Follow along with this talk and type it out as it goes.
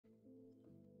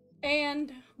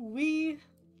And we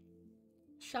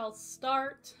shall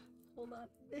start. Hold on.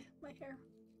 My hair.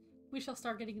 We shall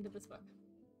start getting into this book.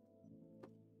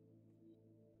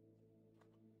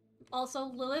 Also,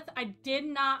 Lilith, I did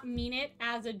not mean it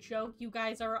as a joke. You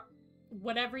guys are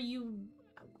whatever you...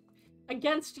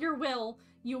 Against your will,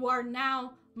 you are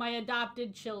now my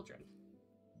adopted children.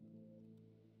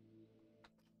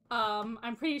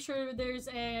 I'm pretty sure there's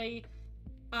a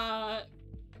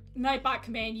Nightbot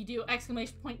command you do, !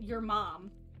 Your mom.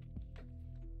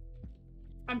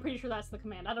 I'm pretty sure that's the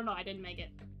command. I don't know, I didn't make it.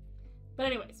 But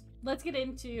anyways, let's get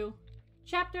into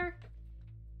chapter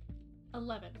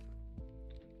 11.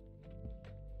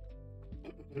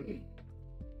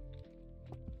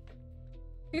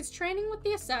 His training with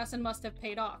the assassin must have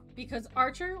paid off, because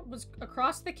Archer was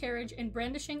across the carriage and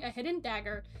brandishing a hidden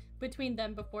dagger between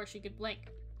them before she could blink.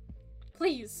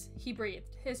 Please, he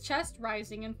breathed, his chest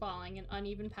rising and falling in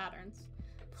uneven patterns.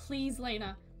 Please,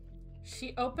 Lena.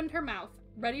 She opened her mouth,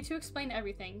 ready to explain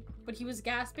everything, but he was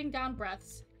gasping down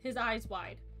breaths, his eyes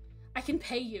wide. I can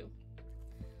pay you.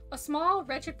 A small,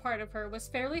 wretched part of her was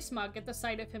fairly smug at the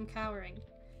sight of him cowering,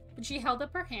 but she held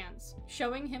up her hands,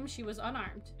 showing him she was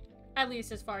unarmed, at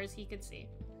least as far as he could see.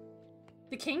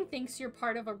 The king thinks you're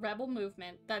part of a rebel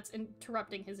movement that's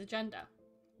interrupting his agenda.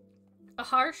 A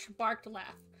harsh, barked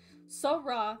laugh, so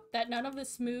raw that none of the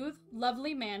smooth,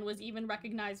 lovely man was even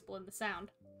recognizable in the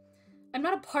sound. I'm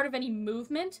not a part of any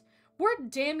movement. Word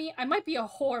damn me, I might be a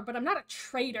whore, but I'm not a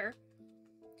traitor.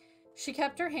 She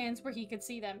kept her hands where he could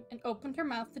see them, and opened her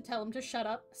mouth to tell him to shut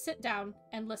up, sit down,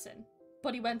 and listen.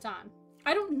 But he went on.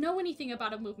 I don't know anything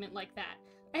about a movement like that.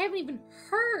 I haven't even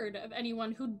heard of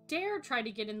anyone who dare try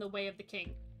to get in the way of the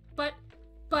king. But,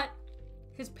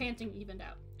 his panting evened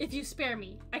out. If you spare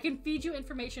me, I can feed you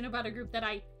information about a group that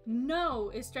I know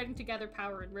is starting to gather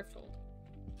power in Rifthold.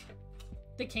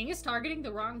 The king is targeting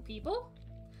the wrong people?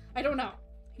 I don't know,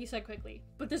 he said quickly,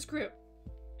 but this group,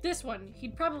 this one,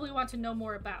 he'd probably want to know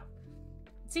more about.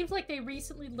 It seems like they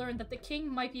recently learned that the king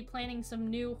might be planning some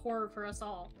new horror for us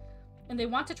all, and they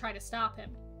want to try to stop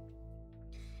him.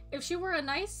 If she were a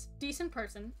nice, decent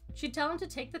person, she'd tell him to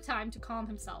take the time to calm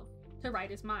himself, to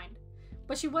right his mind.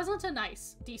 But she wasn't a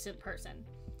nice, decent person,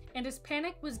 and his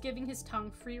panic was giving his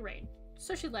tongue free rein,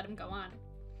 so she let him go on.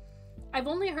 I've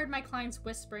only heard my clients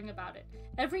whispering about it,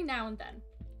 every now and then,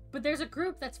 but there's a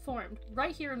group that's formed,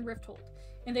 right here in Rifthold,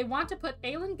 and they want to put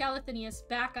Aelin Galathinius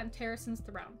back on Terrason's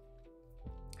throne.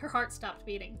 Her heart stopped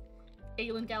beating.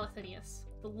 Aelin Galathinius,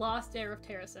 the lost heir of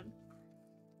Terrason.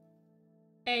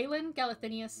 Aelin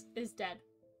Galathinius is dead,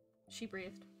 she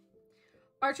breathed.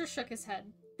 Archer shook his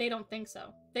head. They don't think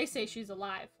so. They say she's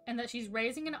alive, and that she's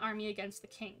raising an army against the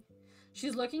king.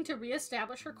 She's looking to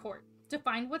re-establish her court, to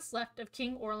find what's left of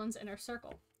King Orlan's inner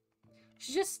circle.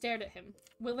 She just stared at him,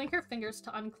 willing her fingers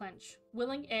to unclench,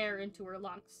 willing air into her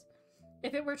lungs.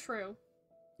 If it were true...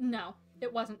 No,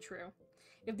 it wasn't true.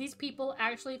 If these people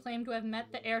actually claimed to have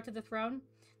met the heir to the throne,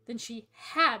 then she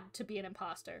had to be an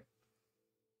imposter.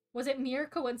 Was it mere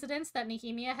coincidence that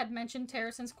Nehemia had mentioned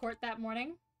Terrason's court that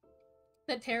morning?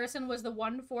 That Terrason was the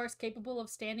one force capable of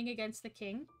standing against the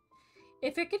king?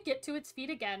 If it could get to its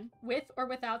feet again, with or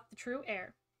without the true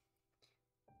heir.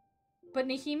 But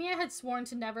Nehemia had sworn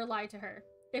to never lie to her.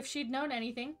 If she'd known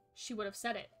anything, she would have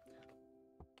said it.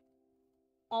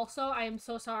 Also, I am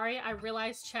so sorry, I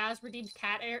realized Chaz redeemed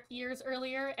cat ears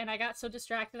earlier, and I got so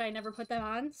distracted I never put them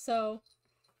on, so...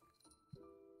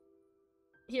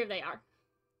 Here they are.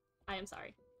 I am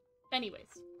sorry.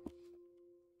 Anyways.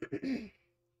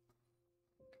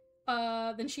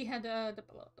 Then she had to...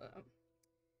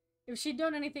 If she'd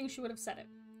known anything, she would have said it.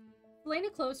 Elena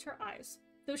closed her eyes,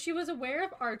 though she was aware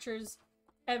of Archer's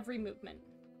every movement.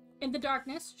 In the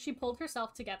darkness, she pulled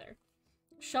herself together,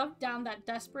 shoved down that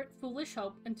desperate, foolish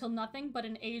hope until nothing but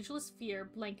an ageless fear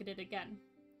blanketed again.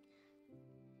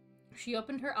 She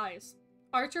opened her eyes.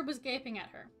 Archer was gaping at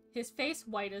her, his face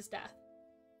white as death.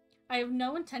 I have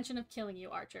no intention of killing you,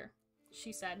 Archer,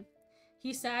 she said.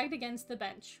 He sagged against the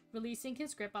bench, releasing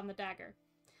his grip on the dagger.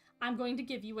 I'm going to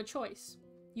give you a choice.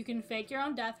 You can fake your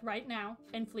own death right now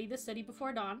and flee the city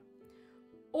before dawn,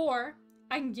 or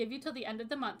I can give you till the end of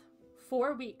the month.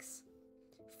 4 weeks.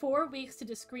 4 weeks to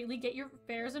discreetly get your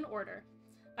affairs in order.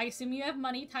 I assume you have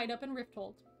money tied up in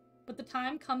Rifthold, but the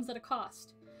time comes at a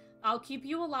cost. I'll keep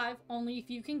you alive only if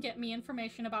you can get me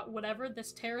information about whatever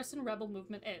this Terrason rebel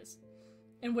movement is,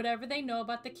 and whatever they know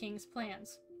about the king's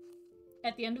plans.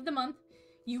 At the end of the month,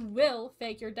 you will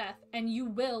fake your death, and you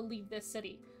will leave this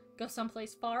city. Go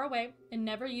someplace far away, and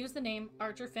never use the name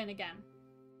Archer Finn again.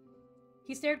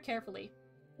 He stared carefully,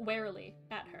 warily,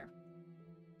 at her.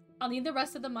 I'll need the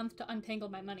rest of the month to untangle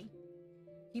my money.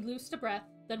 He loosed a breath,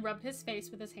 then rubbed his face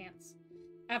with his hands.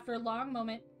 After a long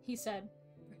moment, he said,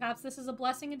 "Perhaps this is a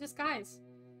blessing in disguise.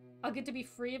 I'll get to be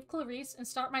free of Clarice and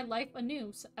start my life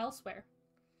anew elsewhere."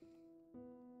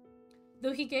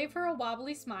 Though he gave her a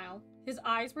wobbly smile, his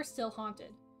eyes were still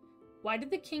haunted. Why did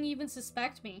the king even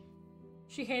suspect me?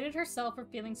 She hated herself for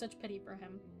feeling such pity for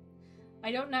him.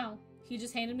 "I don't know. He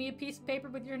just handed me a piece of paper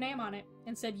with your name on it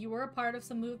and said you were a part of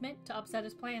some movement to upset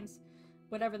his plans,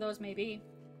 whatever those may be."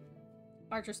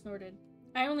 Archer snorted.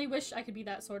 "I only wish I could be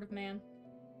that sort of man."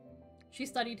 She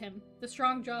studied him. The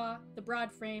strong jaw, the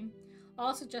broad frame,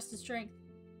 all suggested strength.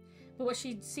 But what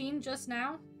she'd seen just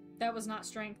now, that was not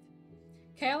strength.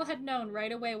 Cale had known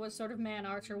right away what sort of man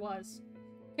Archer was.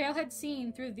 Cale had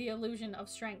seen through the illusion of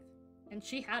strength, and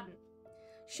she hadn't.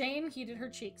 Shame heated her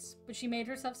cheeks, but she made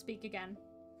herself speak again.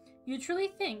 "You truly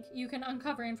think you can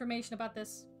uncover information about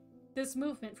this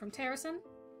movement from Terrasen?"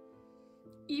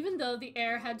 Even though the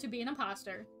heir had to be an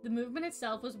imposter, the movement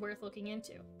itself was worth looking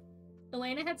into.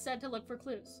 Elena had said to look for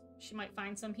clues. She might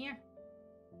find some here.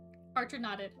 Archer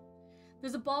nodded.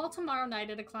 "There's a ball tomorrow night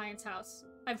at a client's house.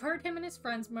 I've heard him and his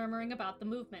friends murmuring about the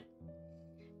movement.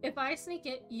 If I sneak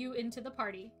you into the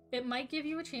party, it might give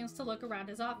you a chance to look around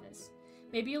his office.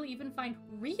 Maybe you'll even find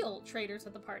real traitors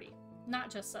at the party, not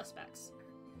just suspects.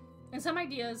 And some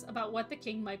ideas about what the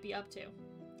king might be up to.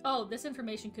 Oh, this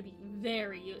information could be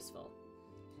very useful.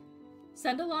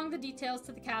 Send along the details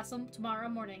to the castle tomorrow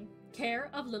morning. Care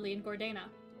of Lillian Gordana,"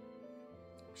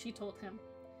 she told him.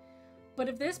 "But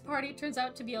if this party turns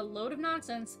out to be a load of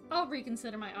nonsense, I'll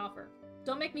reconsider my offer.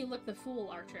 Don't make me look the fool,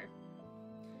 Archer."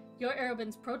 "You're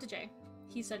Arobyn's protege,"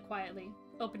 he said quietly,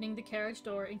 opening the carriage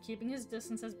door and keeping his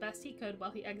distance as best he could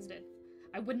while he exited.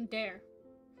 "I wouldn't dare."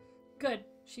 "Good,"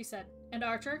 she said. "And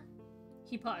Archer?"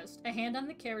 He paused, a hand on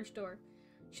the carriage door.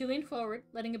 She leaned forward,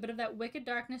 letting a bit of that wicked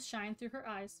darkness shine through her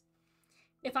eyes.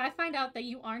 "If I find out that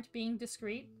you aren't being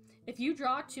discreet, if you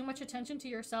draw too much attention to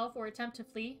yourself or attempt to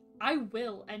flee, I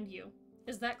will end you.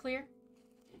 Is that clear?"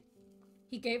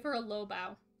 He gave her a low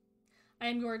bow. "I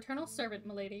am your eternal servant,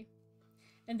 milady."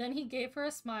 And then he gave her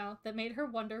a smile that made her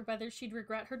wonder whether she'd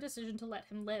regret her decision to let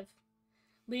him live.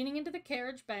 Leaning into the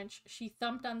carriage bench, she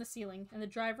thumped on the ceiling, and the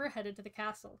driver headed to the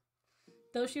castle.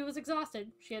 Though she was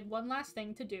exhausted, she had one last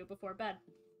thing to do before bed.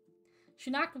 She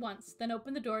knocked once, then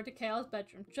opened the door to Cale's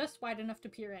bedroom just wide enough to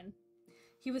peer in.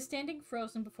 He was standing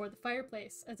frozen before the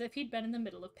fireplace, as if he'd been in the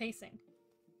middle of pacing.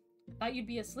 "I thought you'd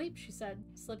be asleep," she said,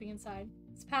 slipping inside.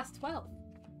 "It's past 12.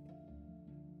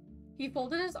 He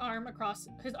folded his arms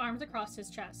across his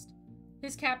chest.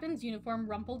 His captain's uniform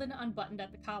rumpled and unbuttoned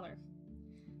at the collar.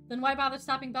 "Then why bother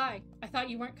stopping by? I thought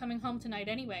you weren't coming home tonight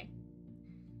anyway."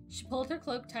 She pulled her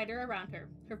cloak tighter around her,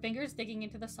 her fingers digging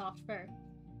into the soft fur.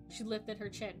 She lifted her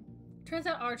chin. "Turns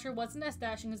out Archer wasn't as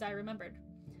dashing as I remembered.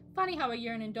 Funny how a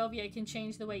year in Indovia can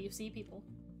change the way you see people."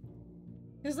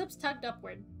 His lips tugged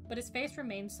upward, but his face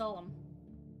remained solemn.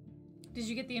 "Did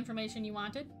you get the information you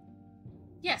wanted?"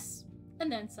 "Yes,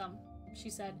 and then some," she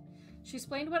said. She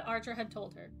explained what Archer had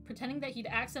told her, pretending that he'd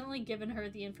accidentally given her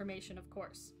the information, of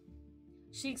course.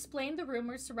 She explained the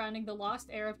rumors surrounding the lost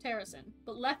heir of Terrasen,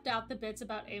 but left out the bits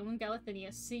about Aelin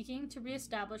Galathinius seeking to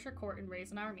reestablish her court and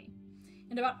raise an army,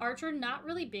 and about Archer not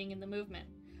really being in the movement.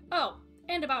 Oh,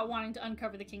 and about wanting to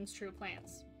uncover the king's true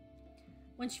plans.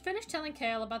 When she finished telling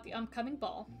Cale about the upcoming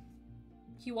ball,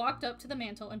 he walked up to the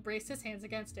mantel and braced his hands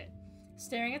against it,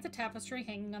 staring at the tapestry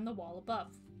hanging on the wall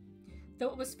above.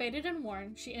 Though it was faded and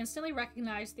worn, she instantly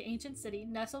recognized the ancient city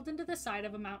nestled into the side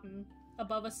of a mountain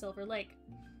above a silver lake.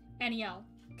 Aniel,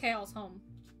 Cale's home.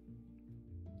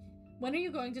 "When are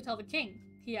you going to tell the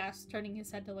king?" he asked, turning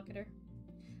his head to look at her.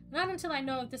 "Not until I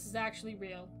know if this is actually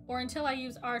real, or until I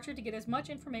use Archer to get as much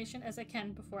information as I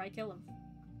can before I kill him."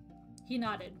 He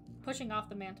nodded, pushing off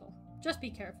the mantle. "Just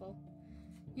be careful."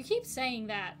 "You keep saying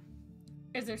that."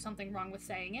 "Is there something wrong with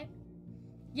saying it?"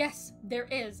 "Yes, there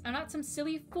is. I'm not some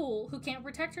silly fool who can't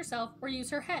protect herself or use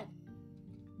her head."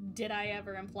 "Did I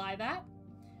ever imply that?"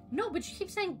 "No, but you keep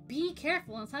saying be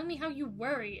careful and telling me how you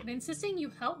worry and insisting you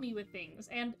help me with things,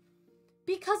 and..."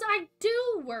 "Because I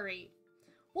do worry!"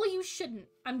 "Well, you shouldn't.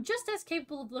 I'm just as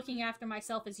capable of looking after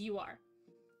myself as you are."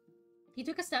 He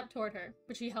took a step toward her,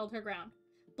 but she held her ground.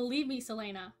 "Believe me,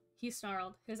 Selena," he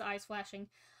snarled, his eyes flashing.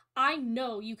 "I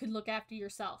know you can look after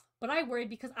yourself, but I worry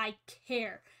because I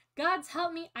care. God's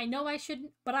help me, I know I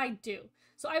shouldn't, but I do.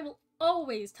 So I will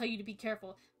always tell you to be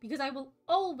careful, because I will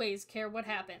always care what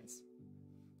happens."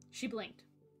 She blinked.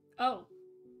 "Oh,"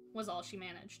 was all she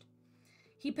managed.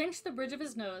 He pinched the bridge of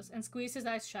his nose and squeezed his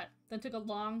eyes shut, then took a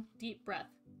long, deep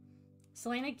breath.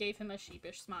 Selena gave him a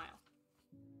sheepish smile.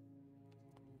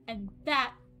 And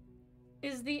that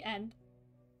is the end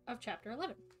of chapter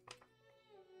 11.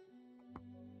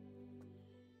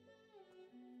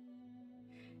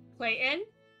 Clayton,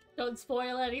 don't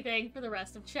spoil anything for the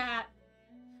rest of chat.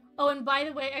 Oh, and by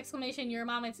the way, exclamation, your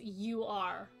mom, it's you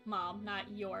are mom, not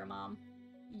your mom.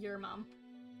 Your mom.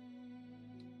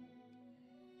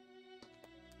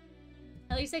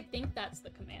 At least I think that's the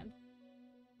command.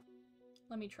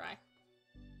 Let me try.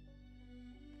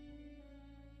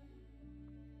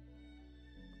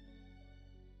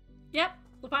 Yep,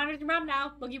 we'll find your mom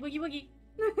now. Boogie, boogie,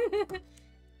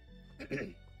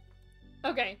 boogie.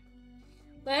 Okay,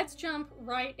 let's jump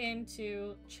right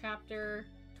into chapter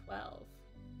 12.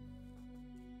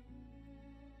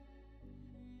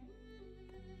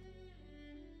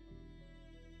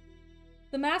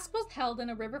 The mask was held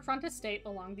in a riverfront estate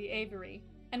along the Avery,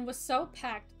 and was so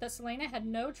packed that Selena had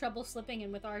no trouble slipping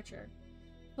in with Archer.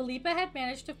 Philippa had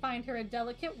managed to find her a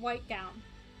delicate white gown,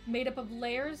 made up of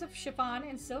layers of chiffon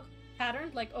and silk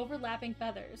patterned like overlapping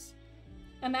feathers.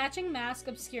 A matching mask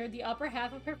obscured the upper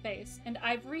half of her face, and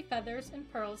ivory feathers and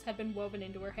pearls had been woven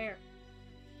into her hair.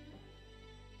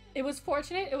 It was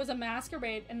fortunate it was a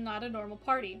masquerade and not a normal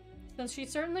party, since she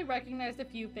certainly recognized a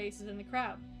few faces in the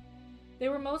crowd. They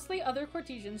were mostly other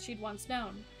courtesans she'd once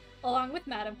known, along with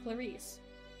Madame Clarice.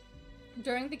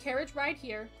 During the carriage ride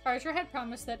here, Archer had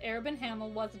promised that Arabin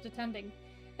Hamel wasn't attending,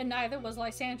 and neither was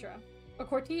Lysandra, a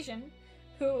courtesan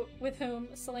with whom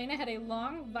Selena had a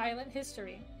long, violent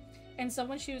history, and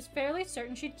someone she was fairly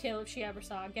certain she'd kill if she ever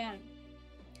saw again.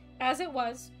 As it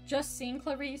was, just seeing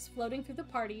Clarice floating through the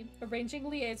party, arranging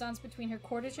liaisons between her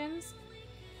courtesans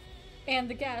and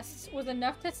the guests, was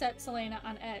enough to set Selena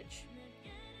on edge.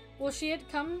 While she had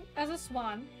come as a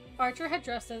swan, Archer had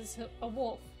dressed as a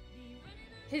wolf.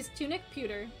 His tunic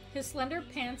pewter, his slender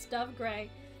pants dove gray,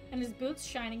 and his boots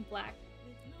shining black.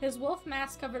 His wolf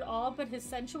mask covered all but his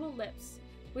sensual lips,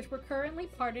 which were currently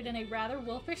parted in a rather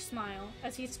wolfish smile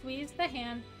as he squeezed the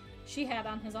hand she had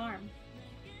on his arm.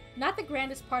 "Not the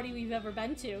grandest party we've ever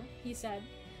been to," he said,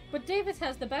 "but Davis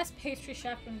has the best pastry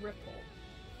chef in Ripple."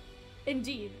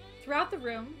 Indeed, throughout the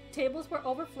room, tables were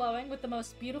overflowing with the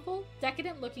most beautiful,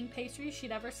 decadent-looking pastries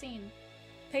she'd ever seen.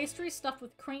 Pastries stuffed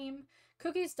with cream,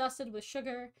 cookies dusted with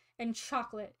sugar, and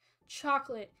chocolate,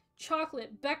 chocolate,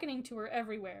 chocolate beckoning to her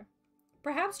everywhere.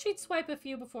 Perhaps she'd swipe a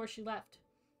few before she left.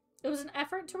 It was an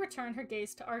effort to return her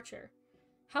gaze to Archer.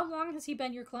 "How long has he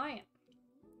been your client?"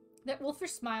 That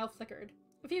wolfish smile flickered.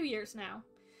 "A few years now,"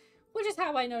 which is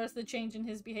how I noticed the change in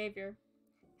his behavior.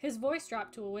 His voice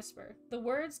dropped to a whisper, the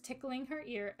words tickling her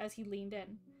ear as he leaned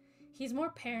in. "He's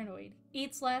more paranoid,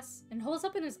 eats less, and holds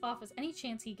up in his office any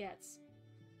chance he gets."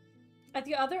 At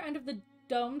the other end of the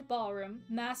domed ballroom,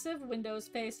 massive windows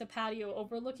faced a patio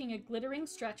overlooking a glittering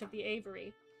stretch of the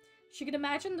Avery. She could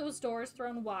imagine those doors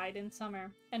thrown wide in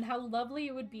summer, and how lovely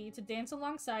it would be to dance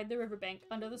alongside the riverbank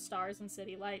under the stars and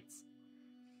city lights.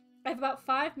 "I have about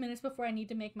 5 minutes before I need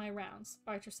to make my rounds,"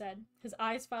 Archer said, his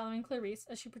eyes following Clarice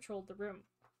as she patrolled the room.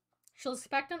 "She'll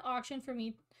expect an auction for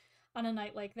me on a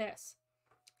night like this."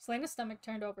 Selena's stomach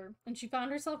turned over, and she found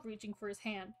herself reaching for his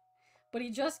hand, but he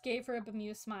just gave her a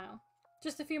bemused smile.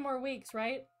 "Just a few more weeks,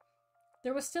 right?"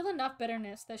 There was still enough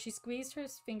bitterness that she squeezed her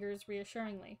fingers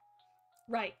reassuringly.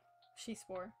 "Right," she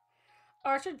swore.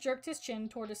 Archer jerked his chin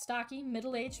toward a stocky,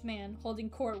 middle-aged man holding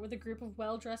court with a group of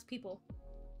well-dressed people.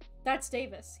 "That's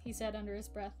Davis," he said under his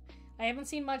breath. "I haven't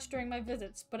seen much during my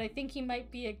visits, but I think he might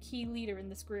be a key leader in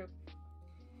this group."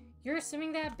 "You're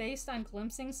assuming that based on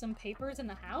glimpsing some papers in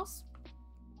the house?"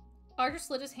 Archer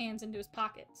slid his hands into his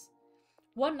pockets.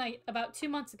 "One night, about 2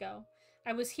 months ago,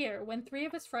 I was here when 3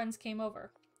 of his friends came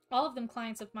over. All of them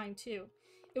clients of mine, too.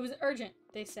 It was urgent,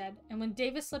 they said, and when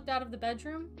Davis slipped out of the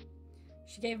bedroom..."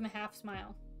 She gave him a half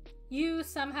smile. "You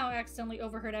somehow accidentally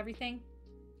overheard everything?"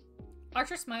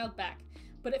 Archer smiled back,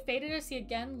 but it faded as he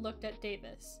again looked at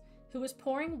Davis, who was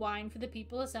pouring wine for the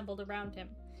people assembled around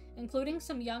him, including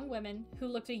some young women who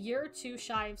looked a year or two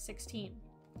shy of 16.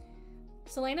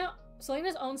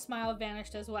 Selena's own smile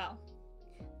vanished as well.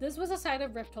 This was a side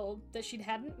of Rifthold that she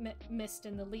hadn't missed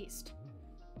in the least.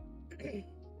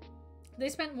 They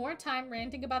spent more time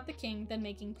ranting about the king than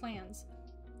making plans,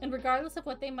 and regardless of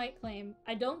what they might claim,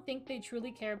 I don't think they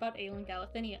truly care about Aelin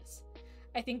Galathinius.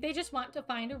 I think they just want to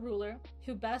find a ruler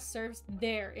who best serves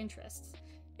their interests,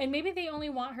 and maybe they only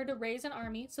want her to raise an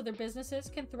army so their businesses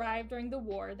can thrive during the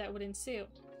war that would ensue.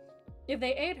 If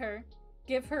they aid her,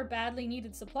 give her badly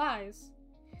needed supplies,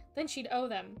 then she'd owe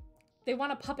them. They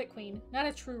want a puppet queen, not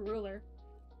a true ruler.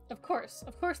 Of course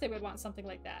they would want something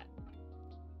like that.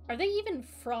 Are they even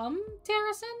from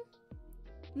Terrasen?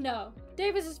 No,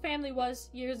 Davis's family was,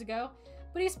 years ago,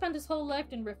 but he spent his whole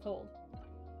life in Rifthold.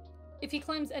 If he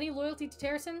claims any loyalty to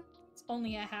Terrasen, it's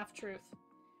only a half-truth.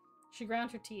 She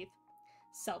ground her teeth.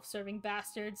 Self-serving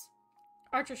bastards.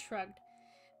 Archer shrugged.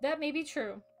 That may be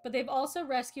true, but they've also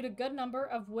rescued a good number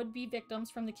of would-be victims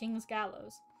from the king's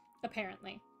gallows,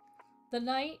 apparently. The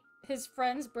night his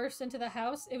friends burst into the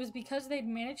house, it was because they'd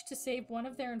managed to save one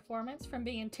of their informants from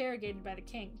being interrogated by the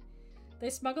king. They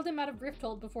smuggled him out of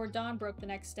Rifthold before dawn broke the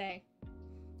next day.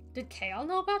 Did Kael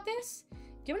know about this?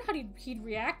 Given how he'd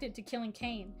reacted to killing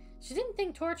Cain, she didn't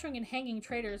think torturing and hanging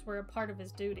traitors were a part of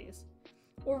his duties.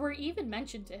 Or were even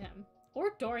mentioned to him.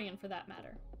 Or Dorian, for that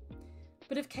matter.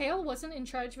 But if Kael wasn't in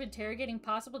charge of interrogating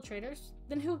possible traitors,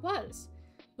 then who was?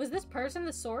 Was this person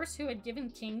the source who had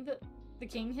given the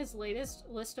king his latest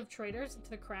list of traitors to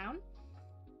the crown?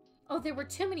 Oh, there were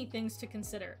too many things to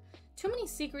consider. Too many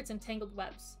secrets and tangled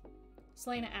webs.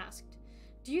 Selena asked,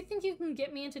 "Do you think you can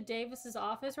get me into Davis's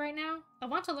office right now? I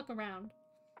want to look around."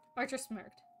 Archer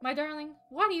smirked. "My darling,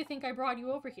 why do you think I brought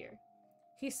you over here?"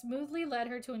 He smoothly led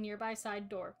her to a nearby side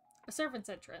door, a servant's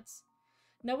entrance.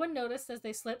 No one noticed as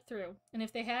they slipped through, and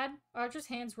if they had, Archer's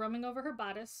hands roaming over her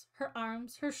bodice, her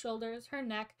arms, her shoulders, her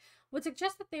neck, would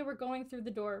suggest that they were going through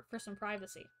the door for some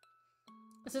privacy.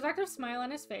 A seductive smile on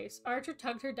his face, Archer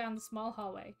tugged her down the small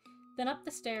hallway, then up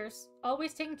the stairs,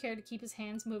 always taking care to keep his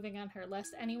hands moving on her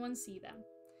lest anyone see them.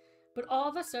 But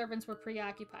all the servants were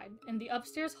preoccupied, and the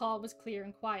upstairs hall was clear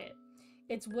and quiet,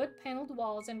 its wood-paneled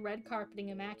walls and red carpeting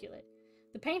immaculate.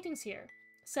 The paintings here,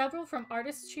 several from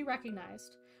artists she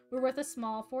recognized, were worth a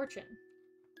small fortune.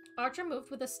 Archer moved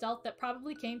with a stealth that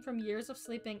probably came from years of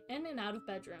sleeping in and out of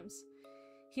bedrooms.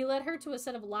 He led her to a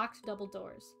set of locked double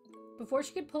doors. Before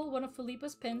she could pull one of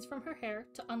Philippa's pins from her hair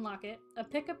to unlock it, a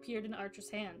pick appeared in Archer's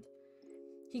hand.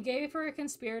 He gave her a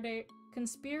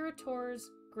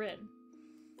conspirator's grin.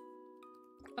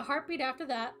 A heartbeat after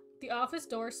that, the office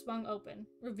door swung open,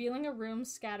 revealing a room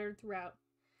scattered throughout.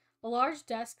 A large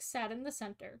desk sat in the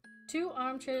center, 2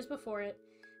 armchairs before it,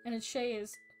 and a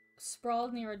chaise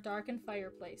sprawled near a darkened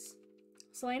fireplace.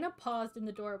 Selena paused in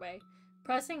the doorway,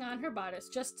 pressing on her bodice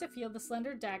just to feel the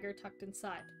slender dagger tucked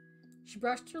inside. She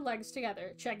brushed her legs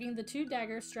together, checking the 2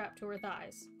 daggers strapped to her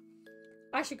thighs.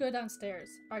 "I should go downstairs,"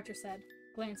 Archer said,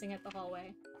 glancing at the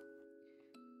hallway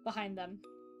behind them.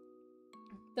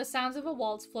 The sounds of a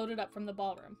waltz floated up from the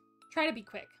ballroom. "Try to be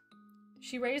quick."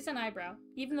 She raised an eyebrow,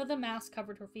 even though the mask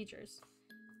covered her features.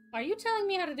 "Are you telling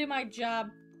me how to do my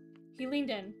job?" He leaned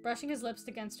in, brushing his lips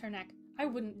against her neck. "I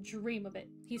wouldn't dream of it,"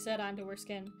 he said onto her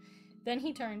skin. Then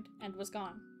he turned and was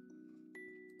gone.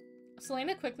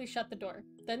 Selena quickly shut the door,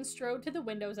 then strode to the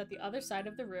windows at the other side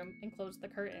of the room and closed the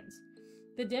curtains.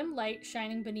 The dim light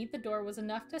shining beneath the door was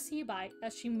enough to see by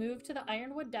as she moved to the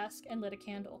ironwood desk and lit a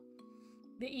candle.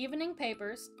 The evening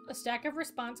papers, a stack of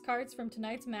response cards from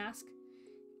tonight's mask,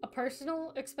 a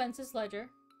personal expenses ledger.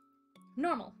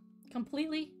 Normal.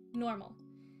 Completely normal.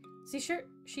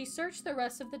 She searched the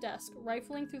rest of the desk,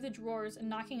 rifling through the drawers and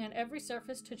knocking on every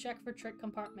surface to check for trick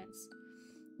compartments.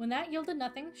 When that yielded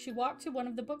nothing, she walked to one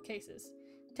of the bookcases,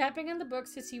 tapping on the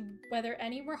books to see whether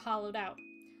any were hollowed out.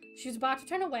 She was about to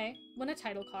turn away when a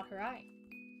title caught her eye.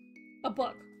 A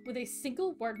book with a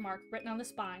single word mark written on the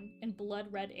spine in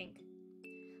blood-red ink.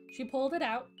 She pulled it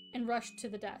out and rushed to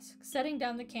the desk, setting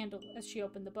down the candle as she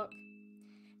opened the book.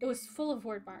 It was full of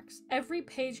word marks, every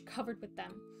page covered with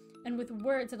them, and with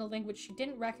words in a language she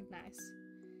didn't recognize.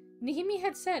 Nahimi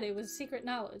had said it was secret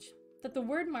knowledge, that the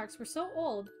word marks were so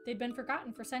old they'd been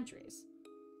forgotten for centuries.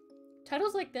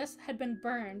 Titles like this had been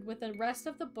burned with the rest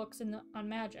of the books on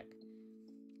magic.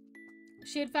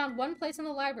 She had found one place in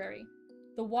the library,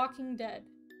 The Walking Dead.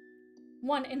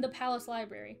 One in the palace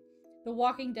library, The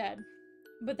Walking Dead.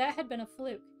 But that had been a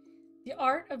fluke. The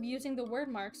art of using the word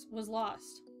marks was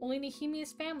lost. Only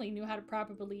Nehemiah's family knew how to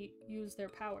properly use their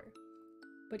power.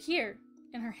 But here,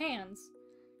 in her hands,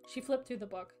 she flipped through the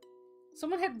book.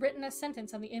 Someone had written a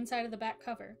sentence on the inside of the back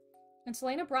cover, and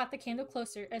Selena brought the candle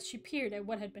closer as she peered at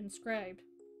what had been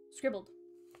scribbled.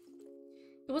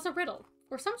 It was a riddle,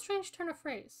 or some strange turn of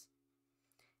phrase.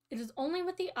 It is only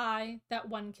with the eye that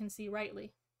one can see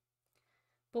rightly.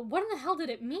 But what in the hell did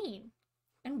it mean?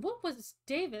 And what was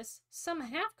Davis, some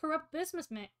half-corrupt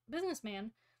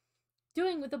businessman,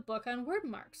 doing with a book on word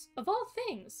marks, of all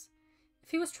things?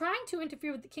 If he was trying to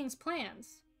interfere with the king's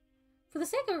plans. For the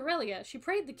sake of Aurelia, she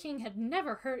prayed the king had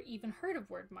never even heard of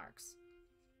word marks.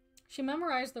 She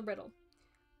memorized the riddle.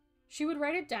 She would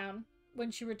write it down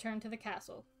when she returned to the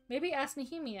castle, maybe ask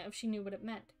Nehemia if she knew what it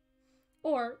meant,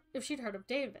 or if she'd heard of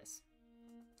Davis.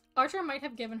 Archer might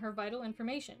have given her vital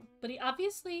information, but he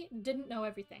obviously didn't know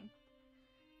everything.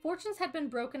 Fortunes had been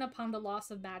broken upon the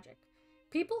loss of magic.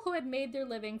 People who had made their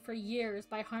living for years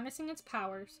by harnessing its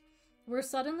powers were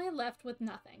suddenly left with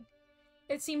nothing.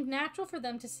 It seemed natural for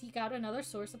them to seek out another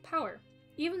source of power,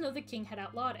 even though the king had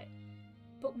outlawed it.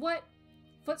 But what?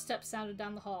 Footsteps sounded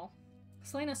down the hall.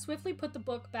 Selena swiftly put the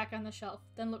book back on the shelf,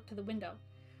 then looked to the window.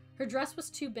 Her dress was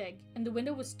too big, and the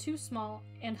window was too small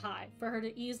and high for her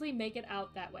to easily make it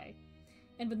out that way.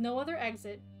 And with no other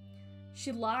exit,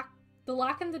 the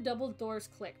lock and the double doors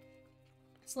clicked.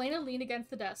 Selena leaned against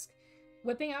the desk,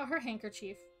 whipping out her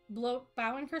handkerchief,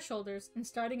 bowing her shoulders, and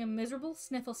starting a miserable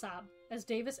sniffle sob as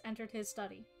Davis entered his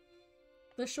study.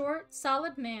 The short,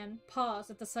 solid man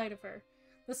paused at the sight of her,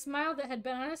 the smile that had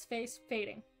been on his face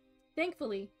fading.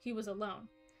 Thankfully, he was alone.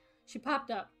 She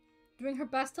popped up, doing her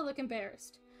best to look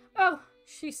embarrassed. "Oh,"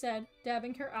 she said,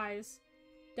 dabbing at her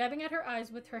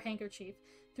eyes with her handkerchief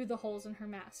through the holes in her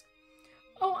mask.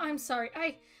 "Oh, I'm sorry.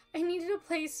 I needed a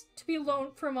place to be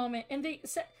alone for a moment, and they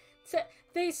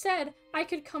said I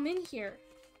could come in here."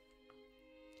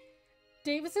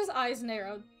 Davis's eyes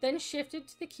narrowed, then shifted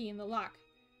to the key in the lock.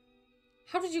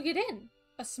 "How did you get in?"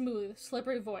 A smooth,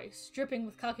 slippery voice, dripping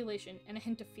with calculation and a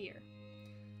hint of fear.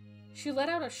 She let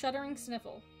out a shuddering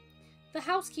sniffle. "The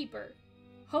housekeeper."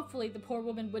 Hopefully the poor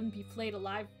woman wouldn't be flayed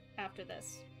alive after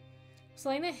this.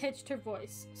 Selena hitched her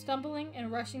voice, stumbling and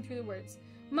rushing through the words.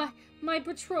 My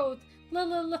betrothed,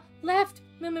 left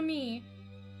me.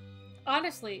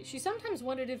 Honestly, she sometimes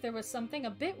wondered if there was something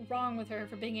a bit wrong with her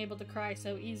for being able to cry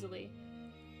so easily.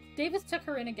 Davis took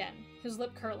her in again, his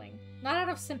lip curling. Not out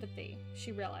of sympathy,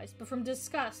 she realized, but from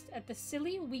disgust at the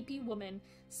silly, weepy woman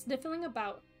sniffling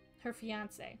about her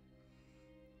fiancé,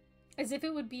 as if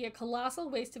it would be a colossal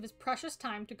waste of his precious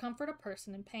time to comfort a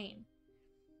person in pain.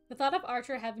 The thought of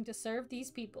Archer having to serve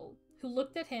these people, who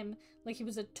looked at him like he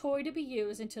was a toy to be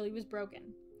used until he was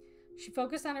broken. She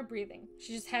focused on her breathing.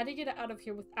 She just had to get out of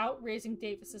here without raising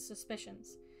Davis's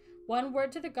suspicions. One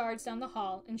word to the guards down the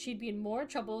hall, and she'd be in more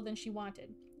trouble than she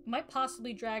wanted. It might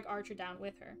possibly drag Archer down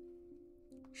with her.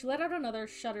 She let out another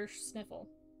shudder sniffle.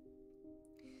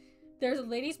 "There's a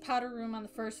ladies' powder room on the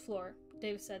first floor,"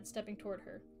 Davis said, stepping toward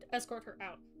her, to escort her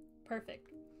out.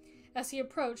 "Perfect." As he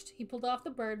approached, he pulled off the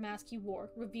bird mask he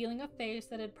wore, revealing a face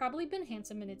that had probably been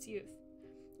handsome in its youth.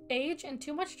 Age and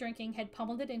too much drinking had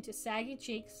pummeled it into saggy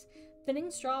cheeks, thinning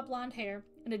straw blonde hair,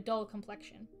 and a dull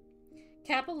complexion.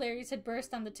 Capillaries had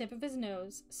burst on the tip of his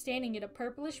nose, staining it a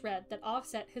purplish red that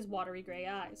offset his watery gray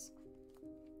eyes.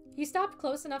 He stopped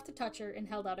close enough to touch her and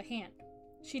held out a hand.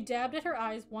 She dabbed at her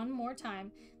eyes one more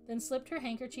time, then slipped her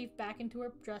handkerchief back into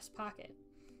her dress pocket.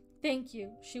 "Thank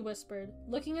you," she whispered,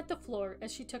 looking at the floor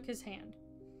as she took his hand.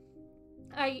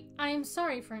 I am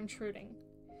sorry for intruding."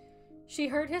 She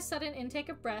heard his sudden intake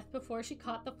of breath before she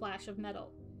caught the flash of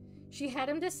metal. She had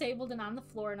him disabled and on the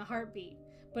floor in a heartbeat,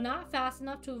 but not fast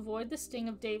enough to avoid the sting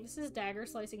of Davis's dagger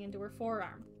slicing into her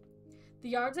forearm. The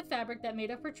yards of fabric that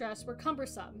made up her dress were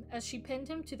cumbersome as she pinned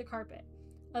him to the carpet,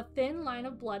 a thin line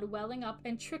of blood welling up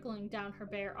and trickling down her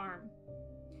bare arm.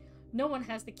 "No one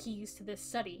has the keys to this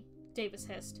study," Davis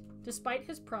hissed, despite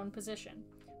his prone position.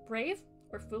 "Brave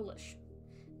or foolish?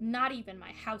 Not even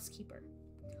my housekeeper."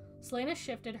 Selena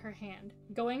shifted her hand,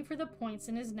 going for the points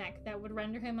in his neck that would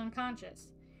render him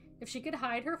unconscious. If she could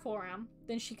hide her forearm,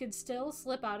 then she could still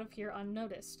slip out of here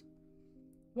unnoticed.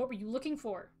 "What were you looking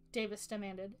for?" Davis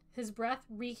demanded, his breath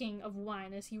reeking of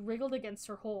wine as he wriggled against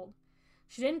her hold.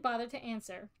 She didn't bother to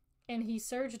answer, and he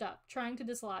surged up, trying to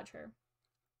dislodge her.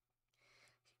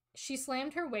 She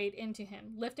slammed her weight into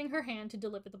him, lifting her hand to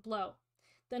deliver the blow.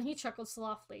 Then he chuckled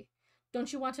softly.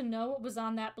 "Don't you want to know what was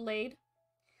on that blade?"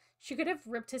 She could have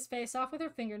ripped his face off with her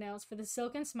fingernails for the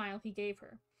silken smile he gave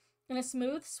her. In a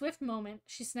smooth, swift moment,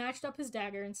 she snatched up his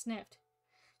dagger and sniffed.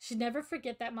 She'd never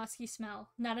forget that musky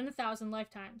smell, not in 1,000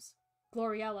 lifetimes.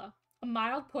 Gloriella, a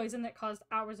mild poison that caused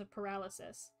hours of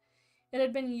paralysis. It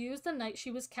had been used the night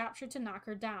she was captured to knock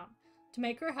her down, to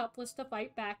make her helpless to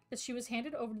fight back as she was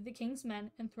handed over to the king's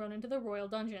men and thrown into the royal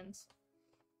dungeons.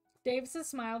 Davis's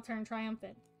smile turned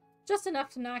triumphant. "Just enough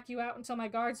to knock you out until my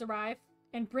guards arrive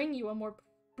and bring you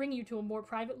to a more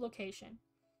private location,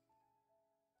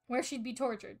 where she'd be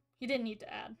tortured," he didn't need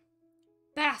to add.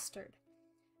 Bastard!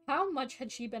 How much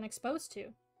had she been exposed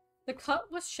to? The cut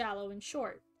was shallow and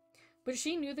short, but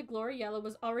she knew the Gloriella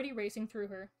was already racing through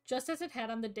her, just as it had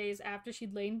on the days after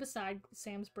she'd lain beside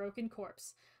Sam's broken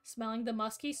corpse, smelling the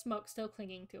musky smoke still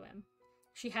clinging to him.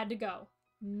 She had to go.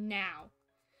 Now.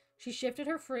 She shifted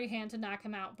her free hand to knock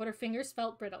him out, but her fingers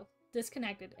felt brittle,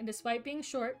 disconnected, and despite being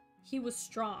short, he was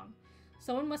strong.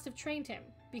 Someone must have trained him,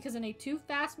 because in a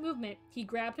too-fast movement, he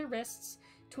grabbed her wrists,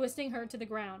 twisting her to the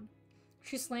ground.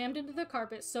 She slammed into the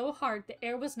carpet so hard the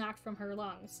air was knocked from her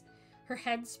lungs. Her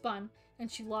head spun,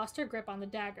 and she lost her grip on the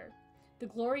dagger. The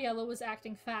Gloriella was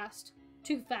acting fast.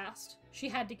 Too fast. She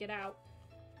had to get out.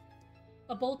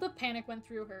 A bolt of panic went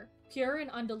through her, pure and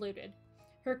undiluted.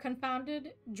 Her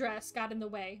confounded dress got in the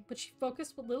way, but she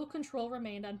focused what little control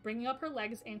remained on bringing up her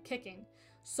legs and kicking,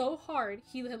 so hard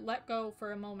he had let go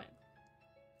for a moment.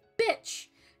 Bitch!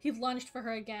 He lunged for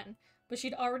her again, but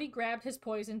she'd already grabbed his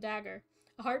poison dagger.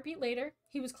 A heartbeat later,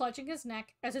 he was clutching his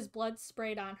neck as his blood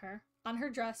sprayed on her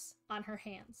dress, on her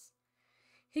hands.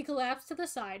 He collapsed to the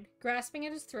side, grasping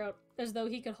at his throat as though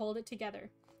he could hold it together,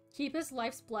 keep his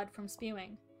life's blood from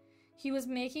spewing. He was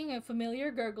making a familiar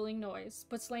gurgling noise,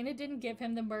 but Selena didn't give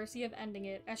him the mercy of ending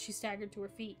it as she staggered to her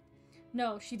feet.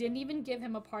 No, she didn't even give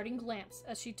him a parting glance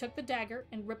as she took the dagger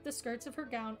and ripped the skirts of her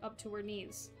gown up to her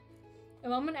knees. A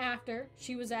moment after,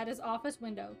 she was at his office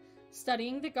window,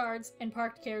 studying the guards and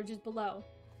parked carriages below,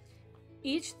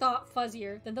 each thought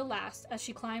fuzzier than the last as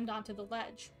she climbed onto the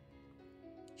ledge.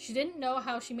 She didn't know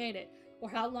how she made it, or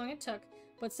how long it took,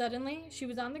 but suddenly she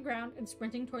was on the ground and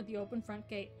sprinting toward the open front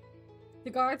gate. The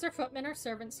guards or footmen or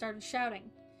servants started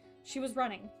shouting. She was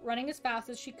running as fast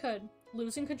as she could,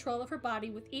 losing control of her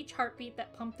body with each heartbeat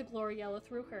that pumped the Gloriella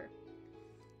through her.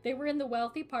 They were in the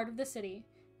wealthy part of the city,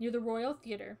 near the Royal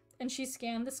Theater, and she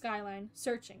scanned the skyline,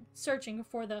 searching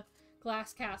for the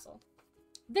glass castle.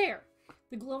 There!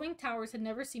 The glowing towers had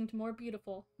never seemed more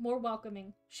beautiful, more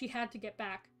welcoming. She had to get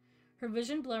back. Her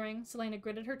vision blurring, Selena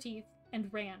gritted her teeth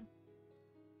and ran.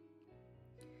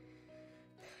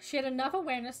 She had enough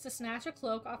awareness to snatch a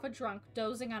cloak off a drunk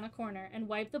dozing on a corner and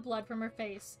wipe the blood from her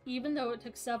face, even though it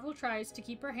took several tries to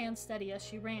keep her hands steady as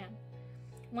she ran.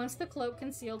 Once the cloak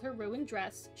concealed her ruined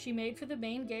dress, she made for the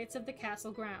main gates of the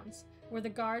castle grounds, where the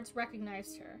guards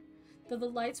recognized her, though the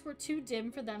lights were too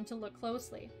dim for them to look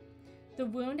closely. The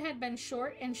wound had been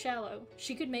short and shallow.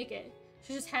 She could make it.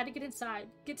 She just had to get inside,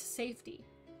 get to safety.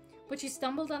 But she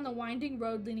stumbled on the winding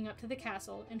road leading up to the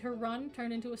castle, and her run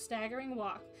turned into a staggering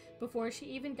walk before she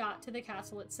even got to the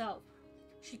castle itself.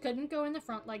 She couldn't go in the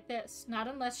front like this, not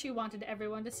unless she wanted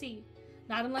everyone to see,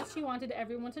 not unless she wanted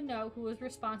everyone to know who was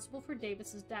responsible for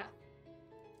Davis's death.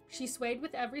 She swayed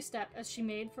with every step as she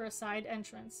made for a side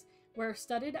entrance, where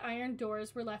studded iron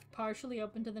doors were left partially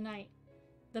open to the night.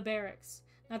 The barracks.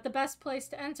 Not the best place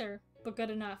to enter, but good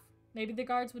enough. Maybe the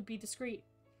guards would be discreet.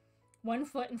 One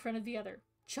foot in front of the other.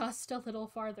 Just a little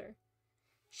farther.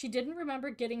 She didn't remember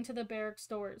getting to the barracks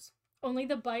doors, only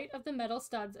the bite of the metal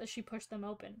studs as she pushed them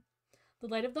open. The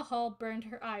light of the hall burned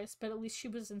her eyes, but at least she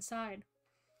was inside.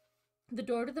 The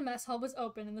door to the mess hall was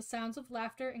open, and the sounds of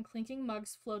laughter and clinking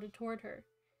mugs floated toward her.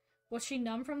 Was she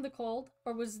numb from the cold,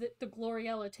 or was it the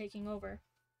Gloriella taking over?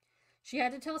 She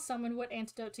had to tell someone what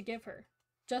antidote to give her.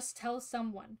 Just tell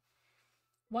someone.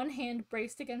 One hand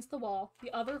braced against the wall,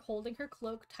 the other holding her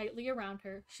cloak tightly around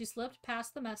her, she slipped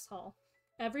past the mess hall,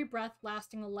 every breath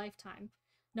lasting a lifetime.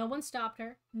 No one stopped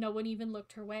her, no one even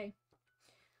looked her way.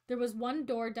 There was one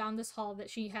door down this hall that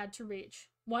she had to reach,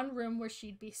 one room where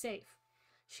she'd be safe.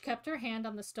 She kept her hand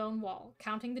on the stone wall,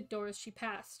 counting the doors she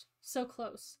passed. So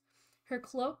close. Her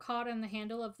cloak caught on the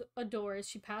handle of a door as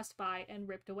she passed by and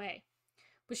ripped away.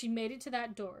 But she made it to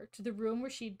that door, to the room where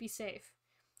she'd be safe.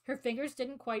 Her fingers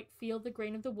didn't quite feel the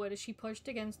grain of the wood as she pushed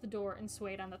against the door and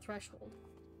swayed on the threshold.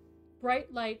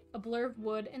 Bright light, a blur of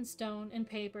wood and stone and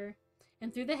paper,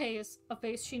 and through the haze, a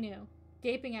face she knew,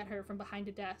 gaping at her from behind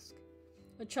a desk.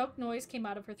 A choked noise came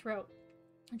out of her throat,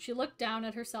 and she looked down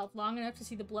at herself long enough to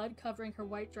see the blood covering her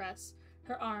white dress,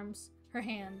 her arms, her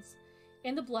hands.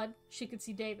 In the blood, she could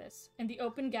see Davis, and the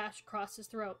open gash across his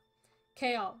throat.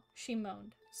 "Kael," she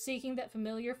moaned, seeking that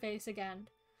familiar face again.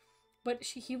 But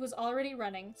he was already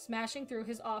running, smashing through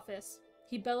his office.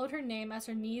 He bellowed her name as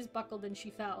her knees buckled and she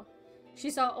fell.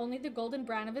 She saw only the golden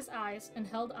brown of his eyes and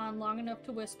held on long enough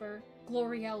to whisper,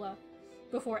 "Gloriella,"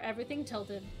 before everything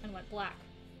tilted and went black.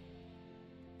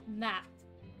 And that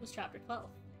was chapter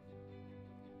 12.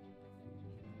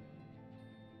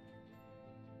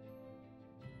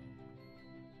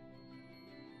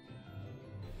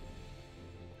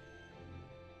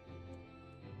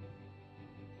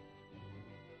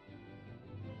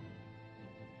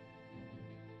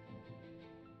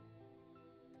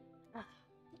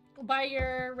 By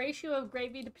your ratio of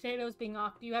gravy to potatoes being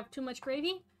off, do you have too much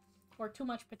gravy or too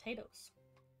much potatoes?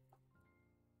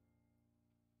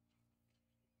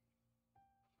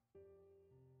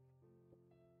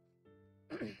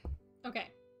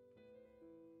 Okay.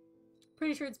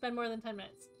 Pretty sure it's been more than 10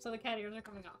 minutes, so the cat ears are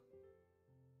coming off.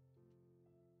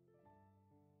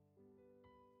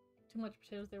 Too much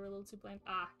potatoes, they were a little too bland.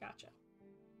 Ah, gotcha.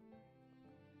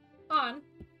 On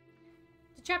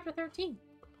to chapter 13.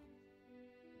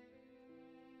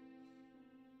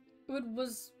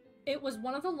 It was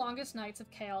one of the longest nights of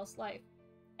Kael's life.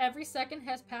 Every second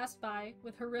has passed by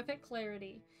with horrific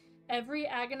clarity. Every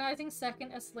agonizing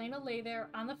second as Selena lay there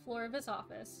on the floor of his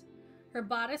office. her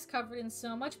bodice covered in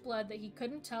so much blood that he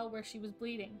couldn't tell where she was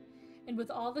bleeding, and with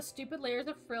all the stupid layers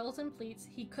of frills and pleats,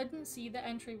 he couldn't see the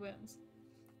entry wounds.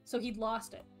 So he'd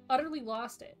lost it, utterly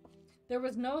lost it. There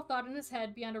was no thought in his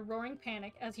head beyond a roaring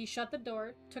panic as he shut the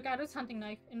door, took out his hunting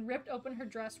knife, and ripped open her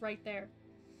dress right there.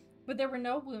 But there were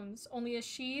no wounds, only a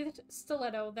sheathed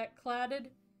stiletto that clattered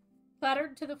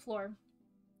to the floor,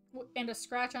 and a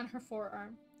scratch on her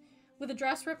forearm. With the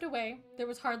dress ripped away, there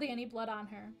was hardly any blood on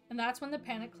her, and that's when the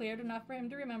panic cleared enough for him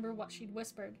to remember what she'd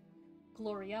whispered.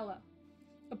 Gloriella.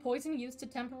 A poison used to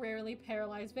temporarily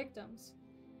paralyze victims.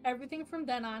 Everything from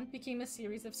then on became a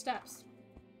series of steps.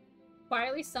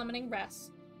 Quietly summoning Ress,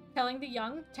 telling the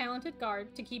young, talented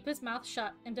guard to keep his mouth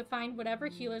shut and to find whatever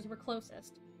healers were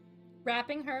closest.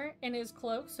 Wrapping her in his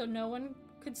cloak so no one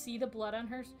could see the blood on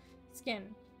her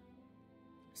skin.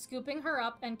 Scooping her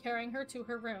up and carrying her to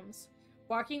her rooms.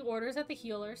 Barking orders at the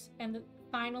healers, and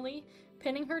finally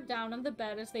pinning her down on the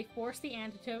bed as they forced the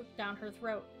antidote down her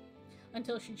throat,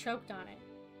 until she choked on it.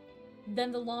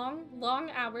 Then the long, long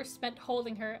hours spent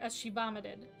holding her as she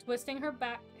vomited, twisting her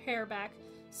hair back,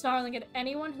 snarling at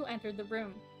anyone who entered the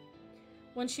room.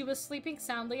 When she was sleeping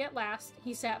soundly at last,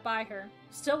 he sat by her,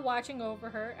 still watching over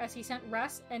her as he sent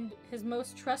Ress and his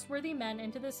most trustworthy men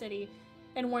into the city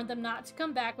and warned them not to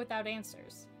come back without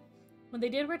answers. When they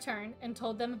did return and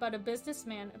told them about a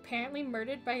businessman apparently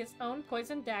murdered by his own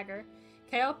poisoned dagger,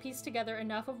 Kale pieced together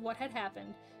enough of what had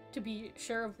happened to be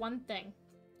sure of one thing.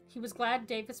 He was glad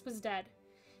Davis was dead,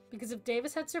 because if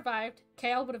Davis had survived,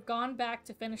 Kale would have gone back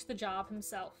to finish the job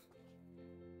himself.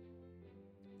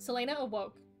 Selena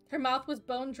awoke. Her mouth was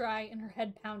bone dry and her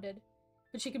head pounded,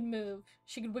 but she could move.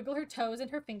 She could wiggle her toes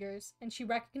and her fingers, and she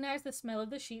recognized the smell of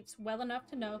the sheets well enough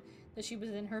to know that she was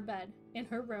in her bed, in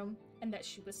her room, and that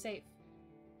she was safe.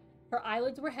 Her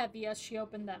eyelids were heavy as she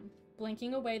opened them,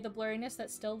 blinking away the blurriness that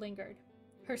still lingered.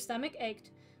 Her stomach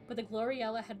ached, but the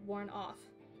Gloriella had worn off.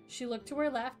 She looked to her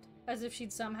left, as if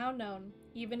she'd somehow known,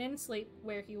 even in sleep,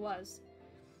 where he was.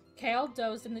 Kale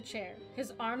dozed in the chair,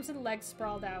 his arms and legs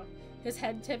sprawled out, his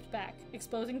head tipped back,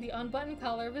 exposing the unbuttoned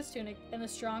collar of his tunic and the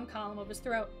strong column of his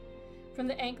throat. From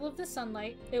the angle of the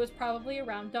sunlight, it was probably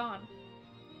around dawn.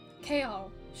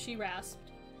 "Kale," she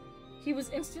rasped. He was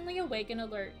instantly awake and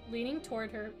alert, leaning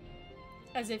toward her,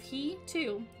 as if he,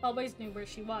 too, always knew where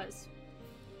she was.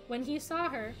 When he saw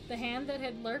her, the hand that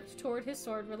had lurked toward his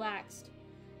sword relaxed.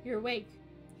 "You're awake,"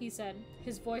 he said,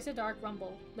 his voice a dark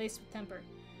rumble, laced with temper.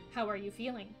 "How are you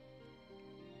feeling?"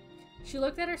 She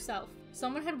looked at herself.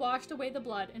 Someone had washed away the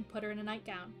blood and put her in a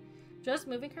nightgown. Just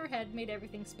moving her head made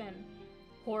everything spin.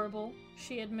 "Horrible,"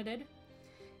 she admitted.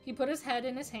 He put his head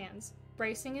in his hands,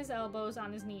 bracing his elbows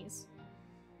on his knees.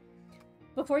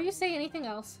 "Before you say anything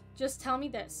else, just tell me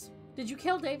this. Did you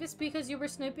kill Davis because you were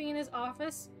snooping in his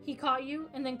office? He caught you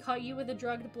and then cut you with a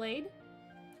drugged blade?"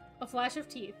 A flash of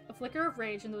teeth, a flicker of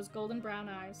rage in those golden brown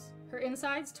eyes. Her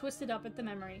insides twisted up at the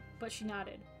memory, but she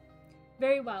nodded.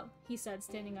 "Very well," he said,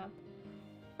 standing up.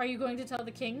 "Are you going to tell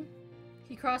the king?"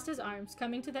 He crossed his arms,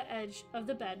 coming to the edge of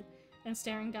the bed and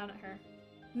staring down at her.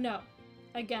 "No."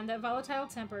 Again, that volatile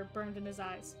temper burned in his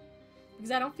eyes. "Because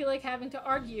I don't feel like having to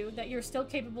argue that you're still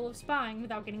capable of spying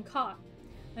without getting caught.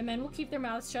 My men will keep their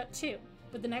mouths shut too,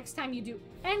 but the next time you do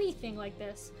anything like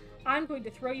this, I'm going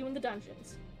to throw you in the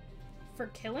dungeons." "For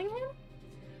killing him?"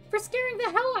 "For scaring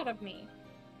the hell out of me!"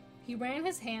 He ran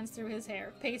his hands through his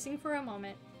hair, pacing for a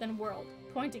moment, then whirled,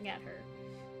 pointing at her.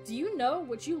 "Do you know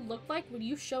what you looked like when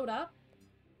you showed up?"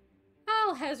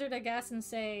 "I'll hazard a guess and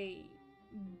say...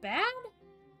 bad?"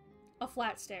 A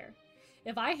flat stare.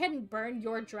 "If I hadn't burned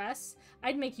your dress,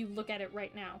 I'd make you look at it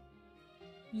right now."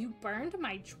 "You burned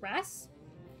my dress?"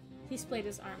 He splayed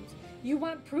his arms. "You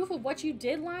want proof of what you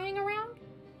did lying around?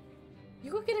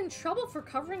 You could get in trouble for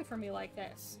covering for me like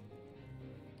this."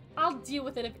 "I'll deal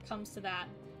with it if it comes to that."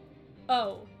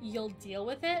 "Oh, you'll deal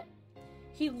with it?"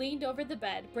 He leaned over the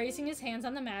bed, bracing his hands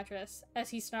on the mattress as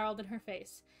he snarled in her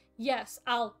face. "Yes,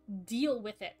 I'll deal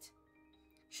with it."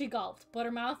 She gulped, but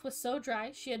her mouth was so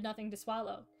dry she had nothing to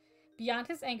swallow. Beyond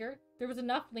his anger, there was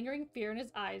enough lingering fear in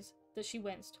his eyes that she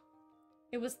winced.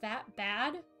 It was that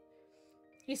bad?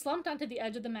 He slumped onto the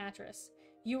edge of the mattress.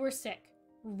 "You were sick.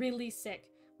 Really sick.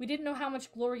 We didn't know how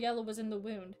much Gloriella was in the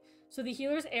wound, so the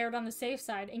healers erred on the safe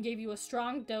side and gave you a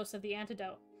strong dose of the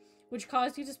antidote, which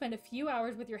caused you to spend a few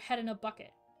hours with your head in a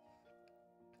bucket."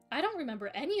 "I don't remember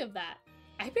any of that.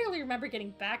 I barely remember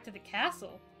getting back to the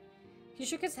castle." He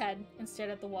shook his head and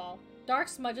stared at the wall. Dark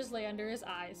smudges lay under his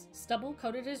eyes, stubble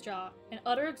coated his jaw, and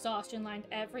utter exhaustion lined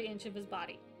every inch of his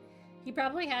body. He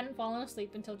probably hadn't fallen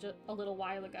asleep until just a little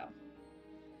while ago.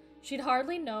 She'd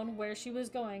hardly known where she was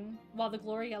going while the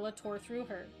Gloriella tore through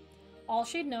her. All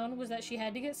she'd known was that she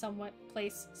had to get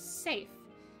someplace safe,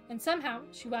 and somehow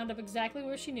she wound up exactly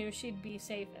where she knew she'd be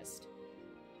safest.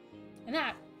 And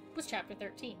that was chapter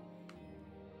 13.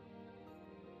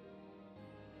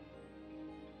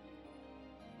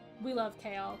 We love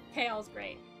Kale. Kale's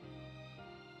great.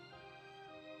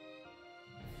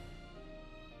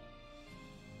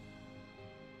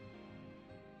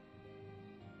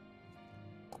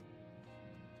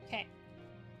 Okay.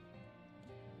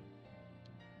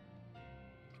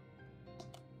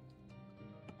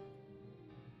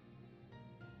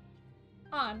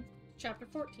 On chapter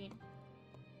 14.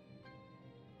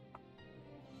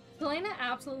 Selena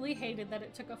absolutely hated that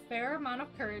it took a fair amount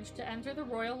of courage to enter the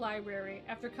Royal Library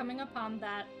after coming upon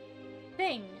that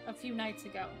thing a few nights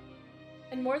ago.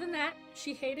 And more than that,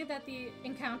 she hated that the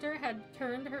encounter had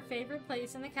turned her favorite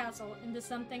place in the castle into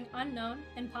something unknown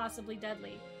and possibly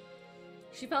deadly.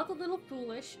 She felt a little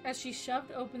foolish as she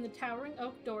shoved open the towering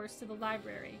oak doors to the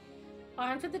library.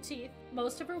 Armed to the teeth,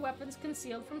 most of her weapons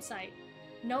concealed from sight,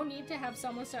 no need to have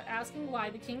someone start asking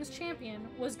why the King's Champion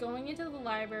was going into the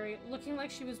library looking like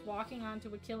she was walking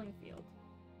onto a killing field.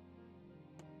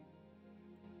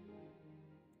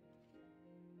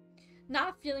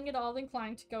 Not feeling at all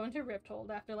inclined to go into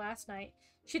Rifthold after last night,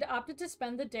 she'd opted to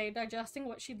spend the day digesting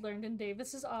what she'd learned in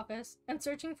Davis's office and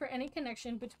searching for any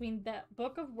connection between that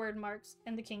book of word marks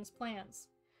and the King's plans.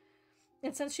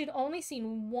 And since she'd only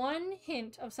seen one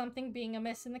hint of something being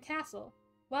amiss in the castle,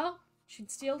 well, she'd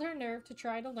steeled her nerve to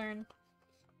try to learn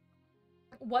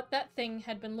what that thing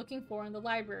had been looking for in the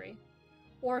library,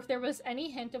 or if there was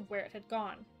any hint of where it had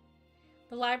gone.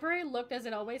 The library looked as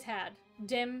it always had,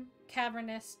 dim,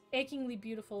 cavernous, achingly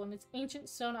beautiful in its ancient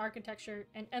stone architecture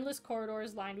and endless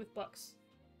corridors lined with books,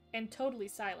 and totally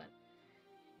silent.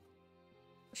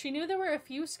 She knew there were a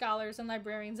few scholars and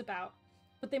librarians about,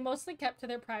 but they mostly kept to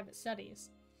their private studies.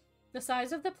 The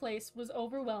size of the place was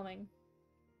overwhelming.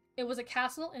 It was a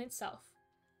castle in itself.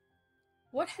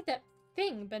 What had that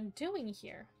thing been doing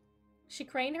here? She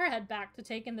craned her head back to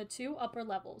take in the two upper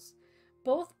levels,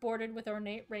 both bordered with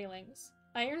ornate railings.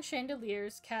 Iron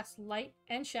chandeliers cast light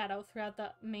and shadow throughout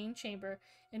the main chamber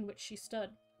in which she stood.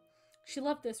 She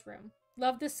loved this room,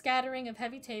 loved the scattering of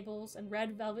heavy tables and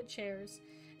red velvet chairs,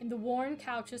 and the worn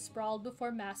couches sprawled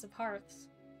before massive hearths.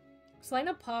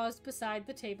 Selena paused beside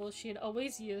the table she had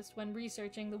always used when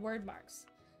researching the word marks,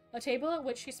 a table at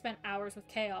which she spent hours with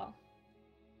Kaol.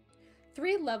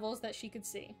 3 levels that she could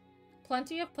see.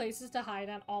 Plenty of places to hide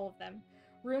on all of them.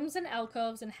 Rooms and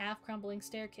alcoves and half-crumbling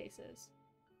staircases.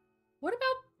 What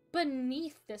about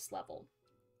beneath this level?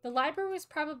 The library was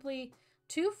probably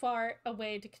too far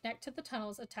away to connect to the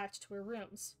tunnels attached to her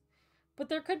rooms. But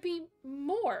there could be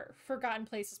more forgotten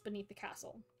places beneath the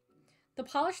castle. The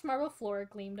polished marble floor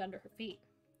gleamed under her feet.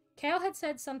 Kaol had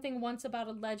said something once about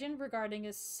a legend regarding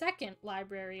a second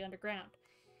library underground,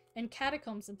 and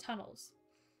catacombs and tunnels.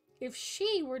 If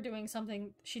she were doing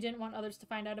something she didn't want others to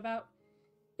find out about,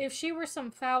 if she were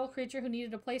some foul creature who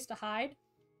needed a place to hide,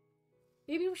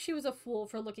 maybe she was a fool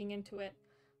for looking into it,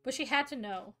 but she had to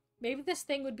know. Maybe this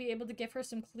thing would be able to give her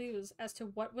some clues as to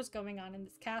what was going on in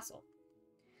this castle.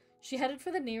 She headed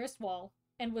for the nearest wall,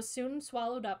 and was soon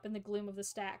swallowed up in the gloom of the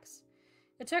stacks.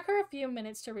 It took her a few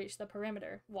minutes to reach the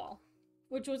perimeter wall,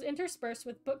 which was interspersed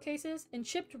with bookcases and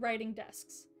chipped writing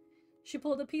desks. She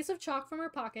pulled a piece of chalk from her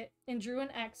pocket and drew an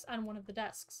X on one of the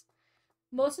desks.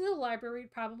 Most of the library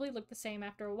would probably look the same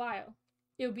after a while.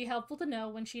 It would be helpful to know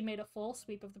when she'd made a full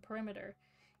sweep of the perimeter,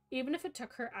 even if it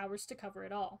took her hours to cover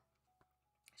it all.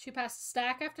 She passed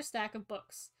stack after stack of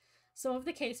books, some of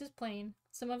the cases plain,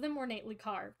 some of them ornately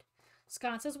carved.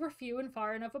 Sconces were few and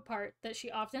far enough apart that she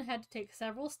often had to take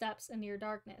several steps in near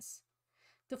darkness.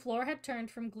 The floor had turned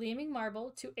from gleaming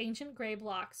marble to ancient gray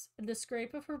blocks, and the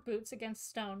scrape of her boots against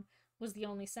stone was the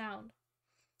only sound.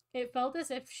 It felt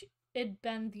as if it'd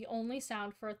been the only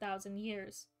sound for 1,000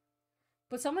 years.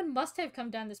 But someone must have come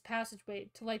down this passageway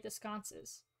to light the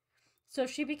sconces. So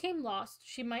if she became lost,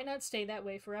 she might not stay that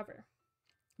way forever.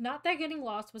 Not that getting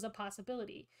lost was a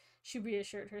possibility, she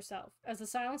reassured herself, as the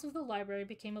silence of the library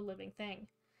became a living thing.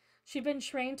 She'd been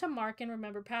trained to mark and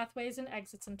remember pathways and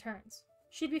exits and turns.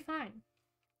 She'd be fine.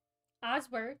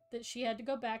 Odds were that she had to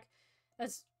go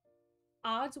as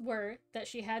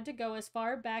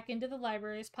far back into the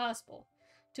library as possible,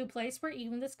 to a place where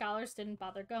even the scholars didn't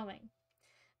bother going.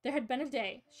 There had been a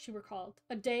day, she recalled,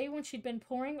 a day when she'd been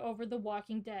poring over The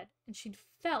Walking Dead, and she'd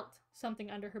felt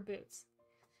something under her boots.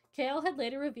 Kaol had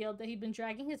later revealed that he'd been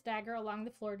dragging his dagger along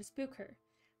the floor to spook her,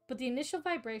 but the initial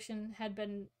vibration had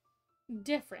been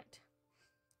different,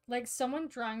 like someone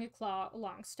drawing a claw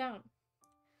along stone.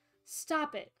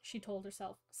 Stop it, she told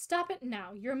herself. Stop it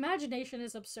now. Your imagination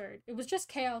is absurd. It was just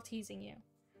Kale teasing you.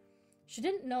 She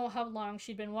didn't know how long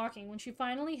she'd been walking when she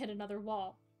finally hit another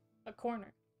wall. A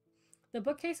corner. The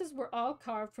bookcases were all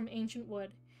carved from ancient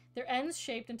wood, their ends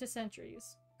shaped into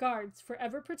centuries, guards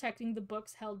forever protecting the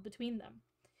books held between them.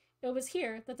 It was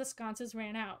here that the sconces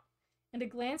ran out, and a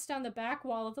glance down the back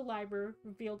wall of the library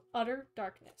revealed utter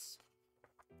darkness.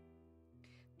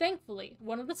 Thankfully,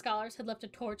 one of the scholars had left a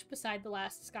torch beside the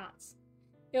last sconce.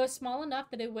 It was small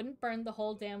enough that it wouldn't burn the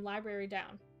whole damn library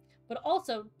down, but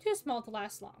also too small to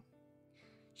last long.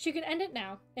 She could end it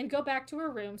now and go back to her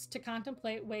rooms to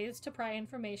contemplate ways to pry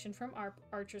information from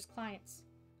Archer's clients.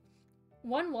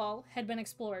 One wall had been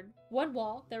explored, one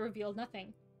wall that revealed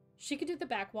nothing. She could do the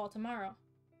back wall tomorrow.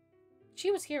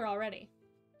 She was here already.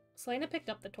 Selena picked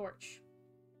up the torch.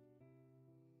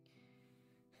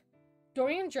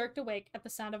 Dorian jerked awake at the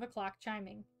sound of a clock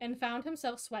chiming, and found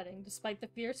himself sweating despite the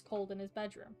fierce cold in his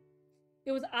bedroom.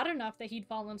 It was odd enough that he'd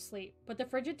fallen asleep, but the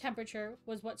frigid temperature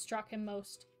was what struck him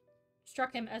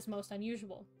as most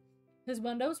unusual. His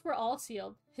windows were all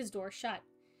sealed, his door shut,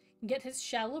 yet his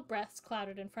shallow breaths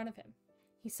clouded in front of him.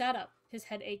 He sat up, his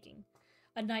head aching.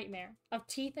 A nightmare, of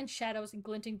teeth and shadows and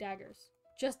glinting daggers.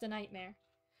 Just a nightmare.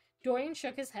 Dorian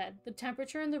shook his head, the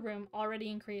temperature in the room already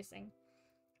increasing.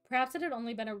 Perhaps it had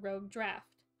only been a rogue draft.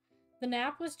 The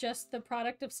nap was just the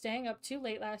product of staying up too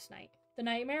late last night, the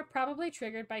nightmare probably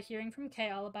triggered by hearing from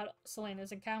Kale about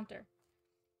Selena's encounter.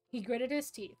 He gritted his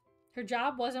teeth. Her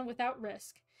job wasn't without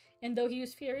risk, and though he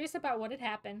was furious about what had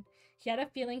happened, he had a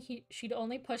feeling she'd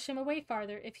only push him away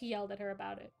farther if he yelled at her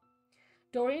about it.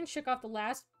 Dorian shook off the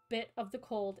last bit of the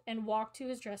cold and walked to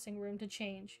his dressing room to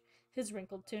change his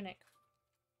wrinkled tunic.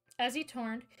 As he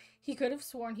turned, he could have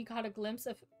sworn he caught a glimpse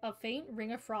of a faint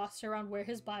ring of frost around where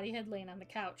his body had lain on the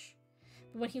couch.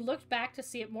 But when he looked back to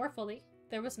see it more fully,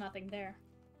 there was nothing there.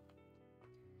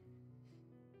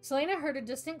 Selena heard a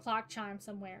distant clock chime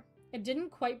somewhere, and didn't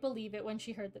quite believe it when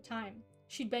she heard the time.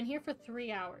 She'd been here for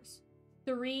 3 hours.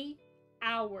 3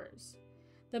 hours.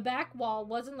 The back wall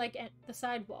wasn't like the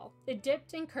side wall. It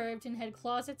dipped and curved and had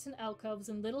closets and alcoves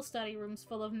and little study rooms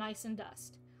full of mice and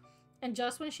dust. And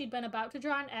just when she'd been about to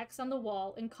draw an X on the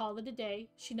wall and call it a day,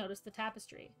 she noticed the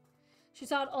tapestry. She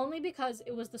saw it only because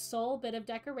it was the sole bit of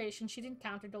decoration she'd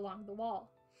encountered along the wall.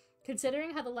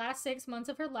 Considering how the last 6 months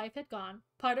of her life had gone,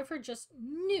 part of her just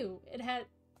knew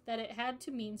that it had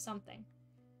to mean something.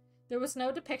 There was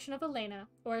no depiction of Elena,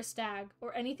 or a stag,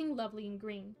 or anything lovely and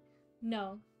green.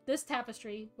 No, this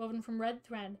tapestry, woven from red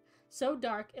thread, so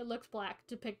dark it looked black,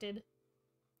 depicted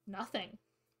nothing.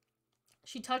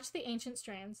 She touched the ancient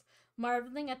strands,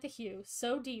 marveling at the hue,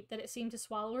 so deep that it seemed to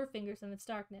swallow her fingers in its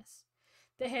darkness.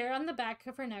 The hair on the back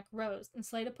of her neck rose, and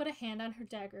Selena put a hand on her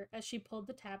dagger as she pulled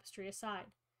the tapestry aside.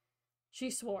 She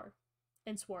swore,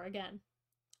 and swore again.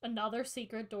 Another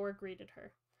secret door greeted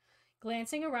her.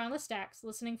 Glancing around the stacks,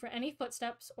 listening for any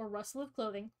footsteps or rustle of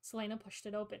clothing, Selena pushed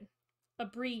it open. A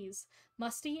breeze,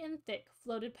 musty and thick,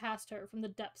 floated past her from the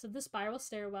depths of the spiral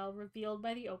stairwell revealed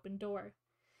by the open door.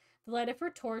 The light of her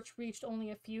torch reached only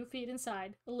a few feet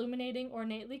inside, illuminating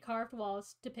ornately carved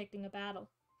walls depicting a battle.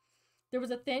 There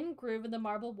was a thin groove in the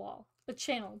marble wall, a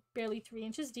channel barely 3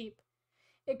 inches deep.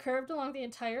 It curved along the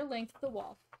entire length of the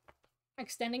wall,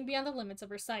 extending beyond the limits of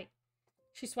her sight.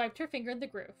 She swiped her finger in the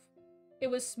groove. It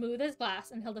was smooth as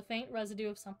glass and held a faint residue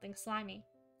of something slimy.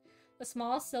 A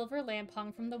small silver lamp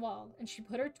hung from the wall, and she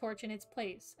put her torch in its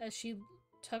place as she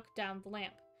took down the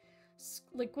lamp,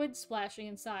 liquid splashing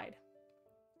inside.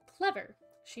 Clever,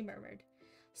 she murmured.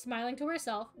 Smiling to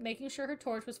herself, making sure her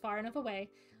torch was far enough away,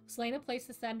 Selena placed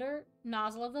the center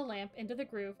nozzle of the lamp into the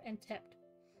groove and tipped.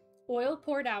 Oil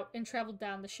poured out and traveled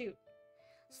down the chute.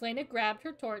 Selena grabbed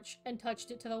her torch and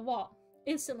touched it to the wall.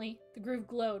 Instantly, the groove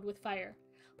glowed with fire,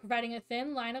 providing a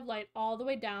thin line of light all the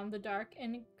way down the dark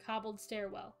and cobwebbed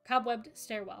stairwell.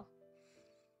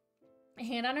 A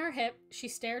hand on her hip, she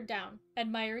stared down,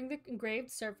 admiring the engraved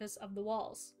surface of the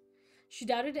walls. She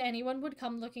doubted anyone would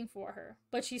come looking for her,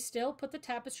 but she still put the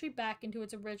tapestry back into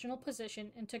its original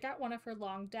position and took out one of her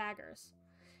long daggers.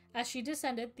 As she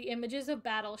descended, the images of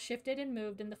battle shifted and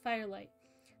moved in the firelight.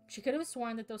 She could have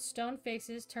sworn that those stone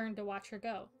faces turned to watch her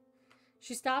go.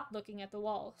 She stopped looking at the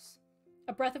walls.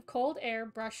 A breath of cold air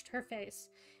brushed her face,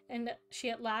 and she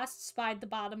at last spied the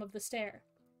bottom of the stair.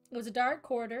 It was a dark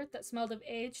corridor that smelled of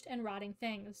aged and rotting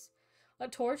things. A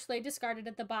torch lay discarded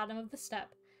at the bottom of the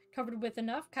step, covered with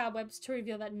enough cobwebs to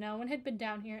reveal that no one had been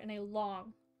down here in a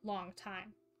long, long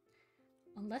time.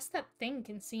 Unless that thing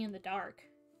can see in the dark.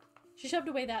 She shoved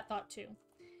away that thought too,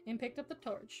 and picked up the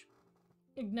torch,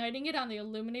 igniting it on the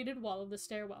illuminated wall of the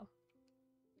stairwell.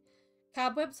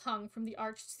 Cobwebs hung from the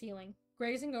arched ceiling,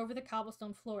 grazing over the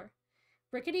cobblestone floor.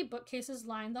 Rickety bookcases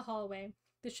lined the hallway,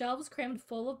 the shelves crammed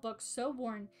full of books so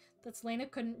worn that Selena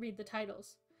couldn't read the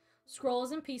titles.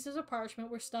 Scrolls and pieces of parchment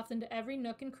were stuffed into every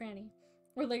nook and cranny,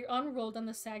 or lay unrolled on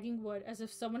the sagging wood as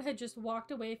if someone had just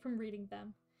walked away from reading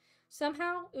them.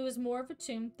 Somehow, it was more of a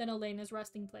tomb than Elena's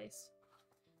resting place.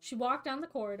 She walked down the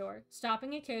corridor,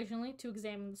 stopping occasionally to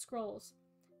examine the scrolls.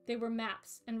 They were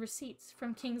maps and receipts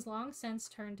from kings long since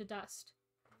turned to dust.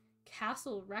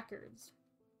 Castle records.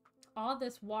 All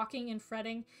this walking and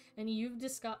fretting, and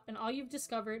all you've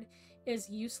discovered is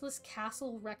useless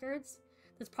castle records?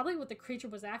 That's probably what the creature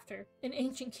was after, an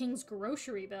ancient king's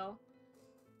grocery bill.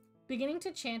 Beginning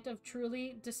to chant of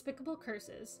truly despicable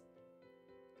curses,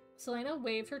 Selena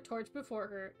waved her torch before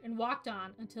her and walked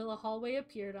on until a hallway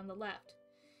appeared on the left.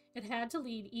 It had to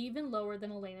lead even lower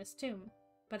than Elena's tomb.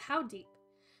 But how deep?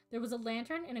 There was a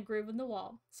lantern in a groove in the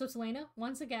wall, so Selena,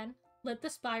 once again, lit the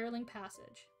spiraling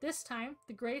passage. This time,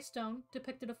 the gray stone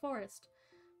depicted a forest.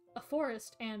 A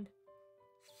forest and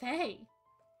Fae.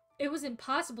 It was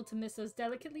impossible to miss those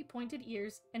delicately pointed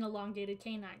ears and elongated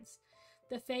canines.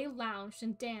 The Fae lounged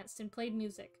and danced and played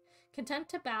music, content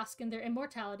to bask in their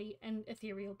immortality and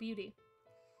ethereal beauty.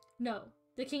 No,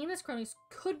 the king and his cronies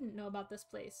couldn't know about this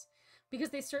place, because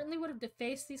they certainly would have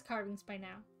defaced these carvings by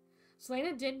now.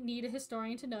 Selena didn't need a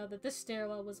historian to know that this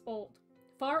stairwell was old,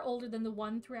 far older than the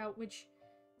one through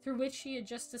which she had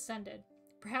just descended,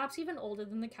 perhaps even older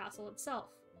than the castle itself.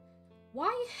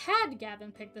 Why had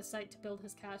Gavin picked this site to build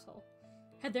his castle?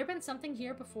 Had there been something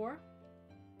here before?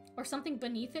 Or something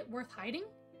beneath it worth hiding?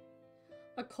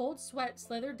 A cold sweat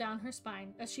slithered down her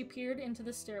spine as she peered into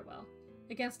the stairwell.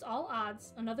 Against all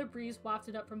odds, another breeze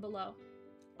wafted up from below.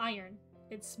 Iron.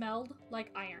 It smelled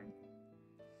like iron.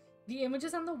 The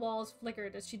images on the walls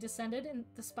flickered as she descended in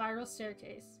the spiral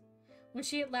staircase. When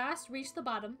she at last reached the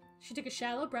bottom, she took a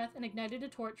shallow breath and ignited a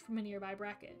torch from a nearby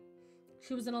bracket.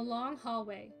 She was in a long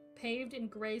hallway, paved in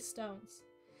gray stones.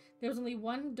 There was only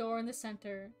one door in the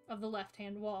center of the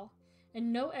left-hand wall,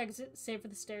 and no exit save for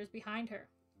the stairs behind her.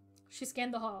 She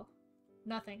scanned the hall.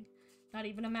 Nothing. Not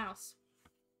even a mouse.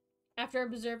 After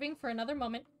observing for another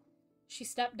moment, she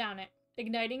stepped down it,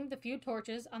 igniting the few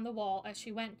torches on the wall as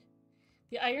she went.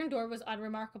 The iron door was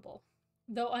unremarkable,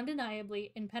 though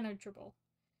undeniably impenetrable.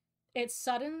 Its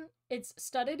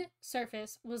studded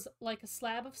surface was like a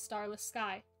slab of starless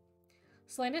sky.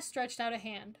 Selena stretched out a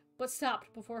hand, but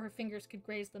stopped before her fingers could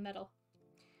graze the metal.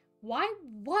 Why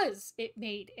was it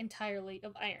made entirely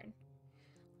of iron?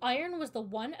 Iron was the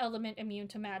one element immune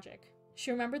to magic.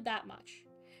 She remembered that much.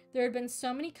 There had been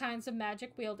so many kinds of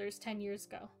magic wielders 10 years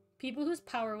ago. People whose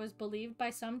power was believed by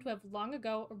some to have long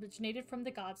ago originated from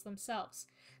the gods themselves,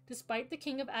 despite the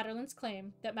king of Aderlin's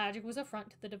claim that magic was a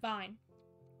front to the divine.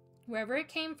 Wherever it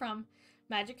came from,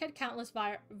 magic had countless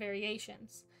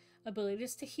variations.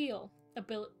 Abilities to heal,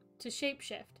 to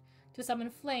shapeshift, to summon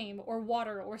flame or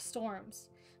water or storms,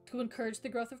 to encourage the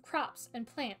growth of crops and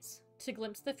plants, to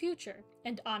glimpse the future,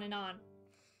 and on and on.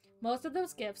 Most of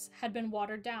those gifts had been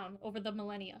watered down over the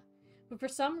millennia, but for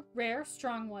some rare,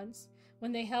 strong ones,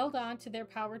 when they held on to their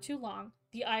power too long,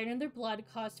 the iron in their blood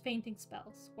caused fainting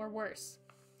spells, or worse.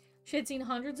 She had seen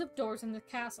hundreds of doors in the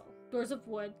castle, doors of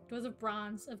wood, doors of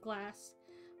bronze, of glass,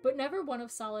 but never one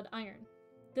of solid iron.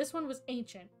 This one was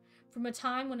ancient, from a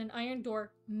time when an iron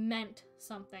door meant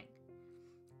something.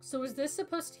 So was this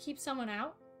supposed to keep someone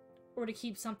out, or to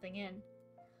keep something in?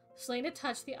 Selena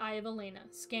touched the eye of Elena,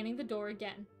 scanning the door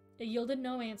again. It yielded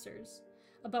no answers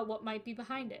about what might be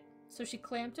behind it, so she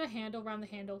clamped a handle around the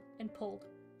handle and pulled.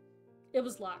 It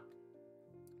was locked.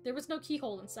 There was no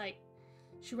keyhole in sight.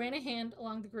 She ran a hand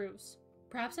along the grooves.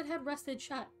 Perhaps it had rusted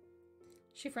shut.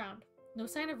 She frowned. No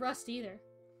sign of rust either.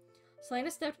 Selena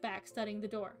stepped back, studying the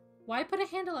door. Why put a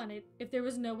handle on it if there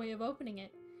was no way of opening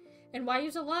it? And why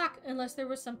use a lock unless there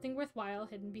was something worthwhile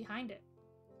hidden behind it?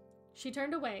 She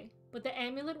turned away, but the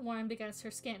amulet warmed against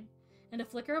her skin, and a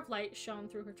flicker of light shone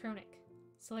through her tunic.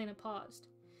 Selena paused.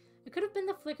 It could have been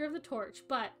the flicker of the torch,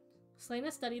 but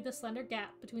Selena studied the slender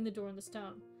gap between the door and the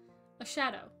stone. A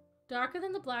shadow, darker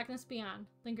than the blackness beyond,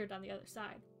 lingered on the other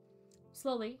side.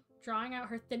 Slowly, drawing out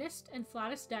her thinnest and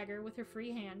flattest dagger with her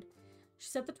free hand, she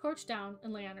set the torch down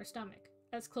and lay on her stomach,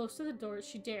 as close to the door as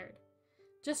she dared.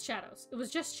 Just shadows. It was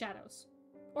just shadows.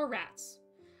 Or rats.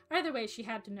 Either way, she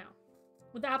had to know.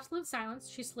 With absolute silence,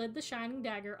 she slid the shining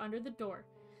dagger under the door.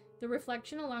 The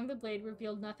reflection along the blade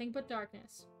revealed nothing but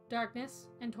darkness. Darkness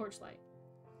and torchlight.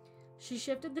 She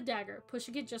shifted the dagger,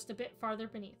 pushing it just a bit farther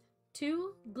beneath.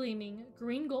 Two gleaming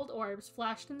green-gold orbs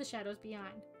flashed in the shadows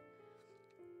behind.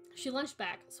 She lunged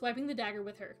back, swiping the dagger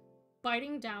with her,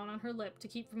 biting down on her lip to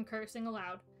keep from cursing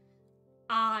aloud.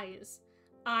 Eyes.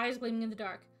 Eyes gleaming in the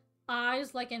dark.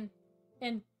 Eyes like an...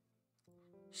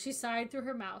 She sighed through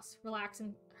her mouth,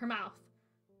 relaxing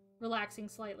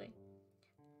slightly.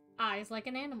 Eyes like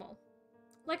an animal.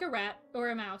 Like a rat, or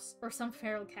a mouse, or some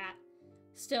feral cat.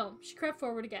 Still, she crept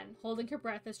forward again, holding her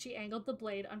breath as she angled the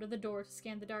blade under the door to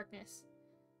scan the darkness.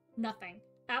 Nothing.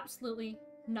 Absolutely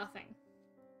nothing.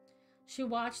 She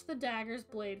watched the dagger's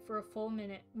blade for a full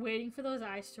minute, waiting for those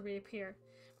eyes to reappear,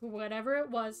 but whatever it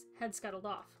was had scuttled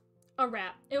off. A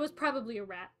rat. It was probably a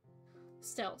rat.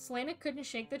 Still, Selena couldn't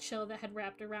shake the chill that had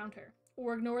wrapped around her,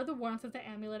 or ignore the warmth of the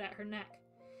amulet at her neck.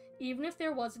 Even if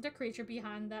there wasn't a creature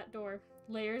behind that door,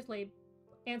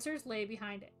 answers lay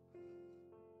behind it.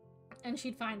 And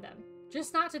she'd find them.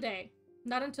 Just not today.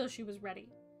 Not until she was ready.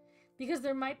 Because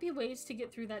there might be ways to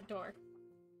get through that door.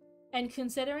 And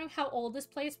considering how old this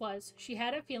place was, she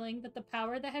had a feeling that the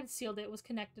power that had sealed it was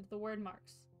connected to the word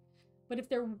marks. But if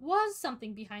there was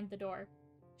something behind the door,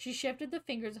 she shifted the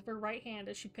fingers of her right hand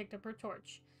as she picked up her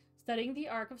torch, studying the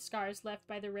arc of scars left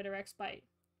by the Ritterex's bite.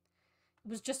 It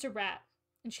was just a rat,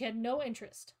 and she had no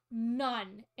interest,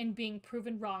 none, in being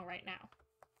proven wrong right now.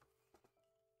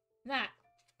 That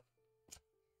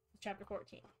is chapter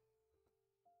 14.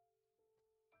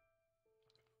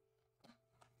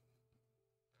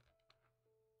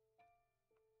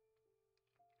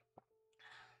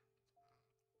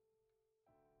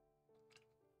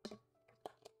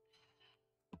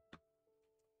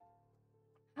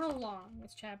 How long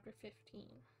is chapter 15?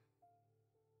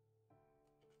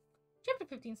 Chapter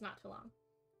 15 is not too long.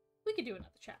 We could do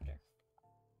another chapter.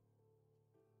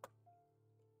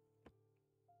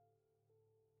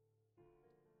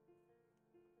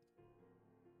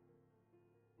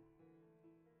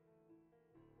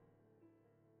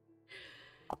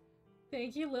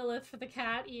 Thank you, Lilith, for the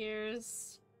cat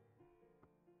ears.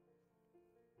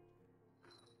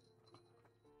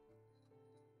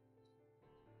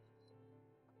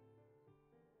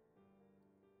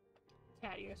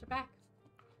 Cat ears are back.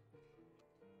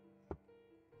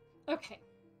 Okay.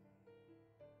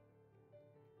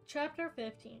 Chapter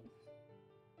 15.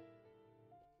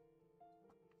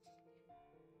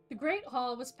 The Great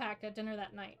Hall was packed at dinner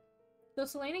that night. Though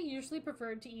Selena usually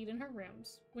preferred to eat in her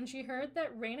rooms, when she heard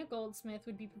that Raina Goldsmith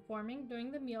would be performing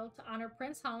during the meal to honor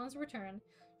Prince Holland's return,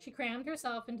 she crammed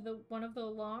herself into one of the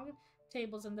long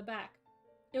tables in the back.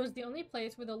 It was the only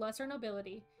place where the lesser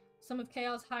nobility, some of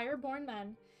Chaol's higher-born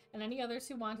men, and any others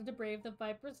who wanted to brave the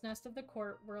viper's nest of the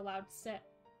court were allowed to sit.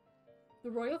 The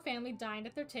royal family dined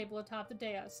at their table atop the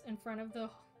dais in front of the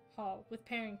hall with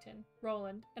Parrington,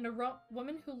 Roland, and a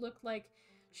woman who looked like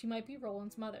she might be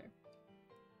Roland's mother.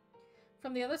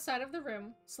 From the other side of the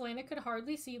room, Selena could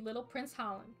hardly see little Prince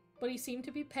Holland, but he seemed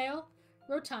to be pale,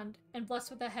 rotund, and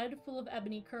blessed with a head full of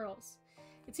ebony curls.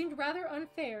 It seemed rather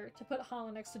unfair to put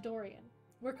Holland next to Dorian,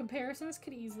 where comparisons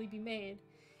could easily be made,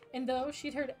 and though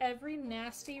she'd heard every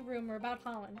nasty rumor about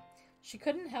Holland, she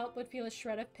couldn't help but feel a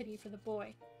shred of pity for the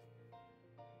boy.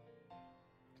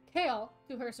 Chaol,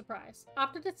 to her surprise,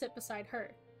 opted to sit beside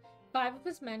her, 5 of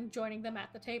his men joining them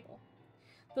at the table.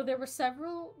 Though there were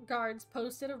several guards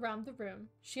posted around the room,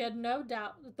 she had no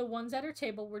doubt that the ones at her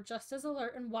table were just as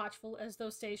alert and watchful as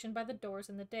those stationed by the doors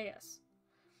in the dais.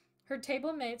 Her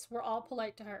table mates were all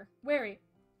polite to her, wary,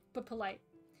 but polite.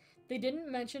 They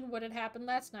didn't mention what had happened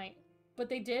last night, but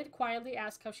they did quietly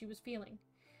ask how she was feeling.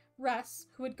 Ress,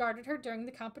 who had guarded her during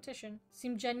the competition,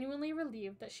 seemed genuinely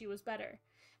relieved that she was better,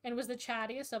 and was the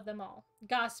chattiest of them all,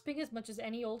 gossiping as much as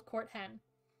any old court hen.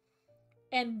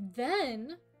 And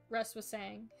then, Russ was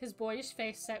saying, his boyish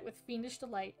face set with fiendish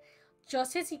delight,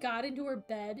 just as he got into her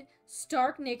bed,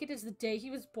 stark naked as the day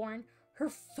he was born, her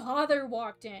father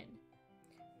walked in.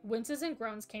 Winces and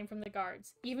groans came from the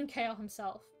guards, even Chaol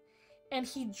himself, and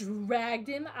he dragged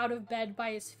him out of bed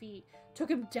by his feet,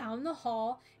 took him down the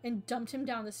hall, and dumped him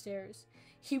down the stairs.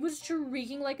 He was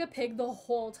shrieking like a pig the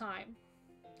whole time.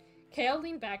 Chaol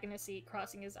leaned back in his seat,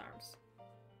 crossing his arms.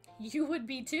 You would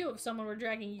be too if someone were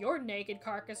dragging your naked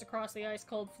carcass across the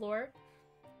ice-cold floor.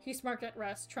 He smirked at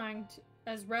Russ,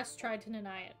 as Russ tried to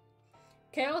deny it.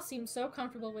 Chaol seemed so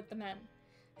comfortable with the men.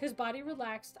 His body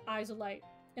relaxed, eyes alight,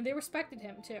 and they respected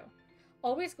him too,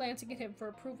 always glancing at him for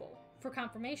approval, for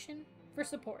confirmation, for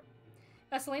support.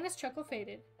 As Selena's chuckle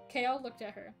faded, Chaol looked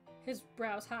at her, his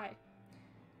brows high.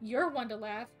 You're one to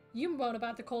laugh. You moan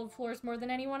about the cold floors more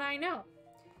than anyone I know.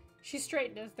 She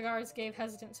straightened as the guards gave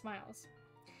hesitant smiles.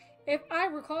 If I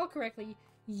recall correctly,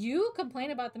 you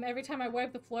complain about them every time I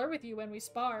wipe the floor with you when we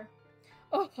spar.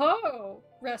 Oh ho!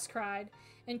 Russ cried,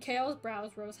 and Chaol's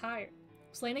brows rose higher.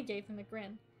 Selena gave him a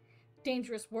grin.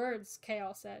 Dangerous words,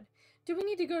 Chaol said. Do we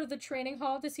need to go to the training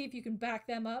hall to see if you can back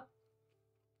them up?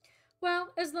 Well,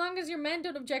 as long as your men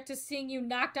don't object to seeing you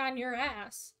knocked on your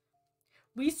ass.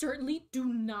 We certainly do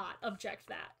not object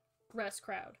that, Rest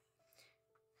crowed.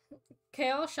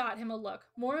 Kale shot him a look,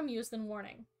 more amused than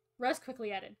warning. Rest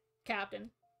quickly added,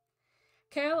 Captain.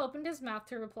 Kale opened his mouth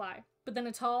to reply, but then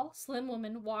a tall, slim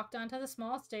woman walked onto the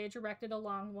small stage erected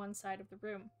along one side of the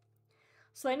room.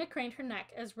 Selena craned her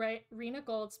neck as Rena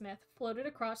Goldsmith floated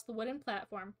across the wooden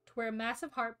platform to where a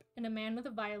massive harp and a man with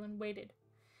a violin waited.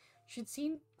 She'd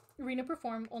seen Rena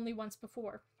perform only once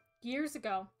before, years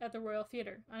ago at the Royal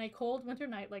Theatre, on a cold winter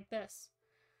night like this.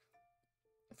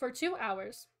 For 2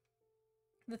 hours,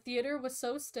 the theater was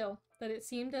so still that it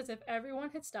seemed as if everyone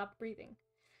had stopped breathing.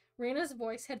 Rena's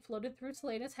voice had floated through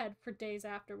Selena's head for days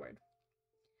afterward.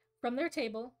 From their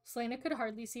table, Selena could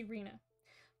hardly see Rena,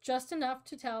 just enough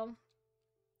to tell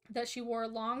that she wore a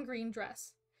long green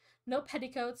dress. No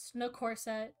petticoats, no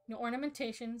corset, no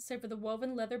ornamentation save for the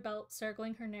woven leather belt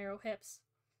circling her narrow hips,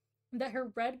 and that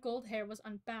her red gold hair was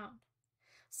unbound.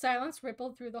 Silence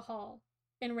rippled through the hall,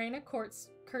 and Rena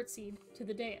curtsied to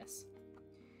the dais.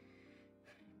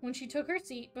 When she took her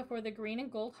seat before the green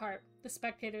and gold harp, the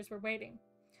spectators were waiting.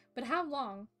 But how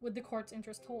long would the court's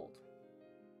interest hold?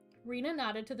 Rena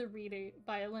nodded to the reedy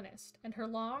violinist, and her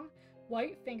long,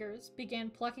 white fingers began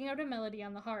plucking out a melody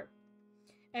on the harp.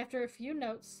 After a few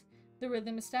notes, the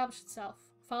rhythm established itself,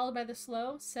 followed by the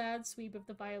slow, sad sweep of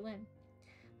the violin.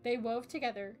 They wove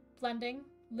together, blending,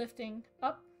 lifting,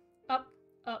 up, up,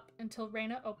 up, until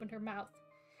Rena opened her mouth,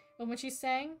 and when she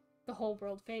sang, the whole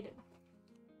world faded.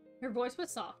 Her voice was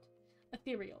soft,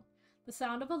 ethereal, the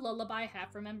sound of a lullaby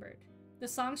half remembered. The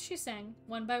songs she sang,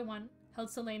 one by one, held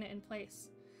Selena in place.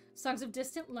 Songs of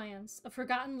distant lands, of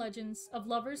forgotten legends, of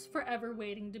lovers forever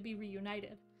waiting to be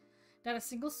reunited. Not a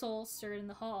single soul stirred in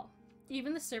the hall.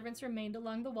 Even the servants remained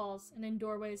along the walls and in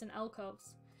doorways and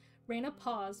alcoves. Rena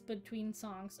paused between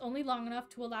songs, only long enough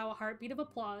to allow a heartbeat of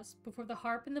applause before the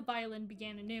harp and the violin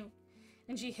began anew,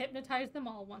 and she hypnotized them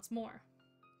all once more.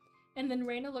 And then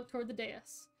Rena looked toward the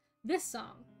dais. This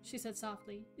song, she said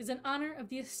softly, is in honor of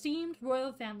the esteemed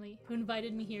royal family who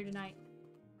invited me here tonight.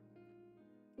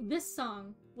 This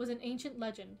song was an ancient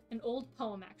legend, an old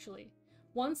poem actually,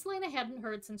 one Selena hadn't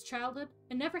heard since childhood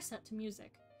and never set to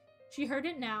music. She heard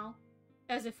it now,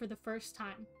 as if for the first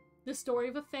time, the story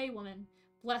of a Fey woman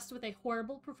blessed with a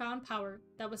horrible, profound power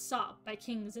that was sought by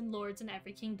kings and lords in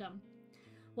every kingdom.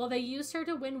 While they used her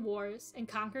to win wars and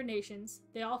conquer nations,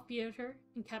 they all feared her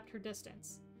and kept her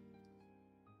distance.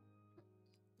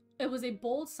 It was a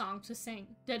bold song to sing.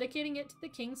 Dedicating it to the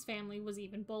king's family was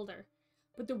even bolder.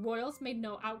 But the royals made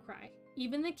no outcry.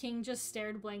 Even the king just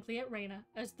stared blankly at Rena,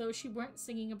 as though she weren't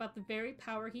singing about the very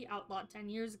power he outlawed 10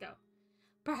 years ago.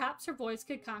 Perhaps her voice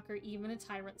could conquer even a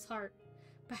tyrant's heart.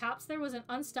 Perhaps there was an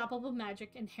unstoppable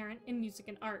magic inherent in music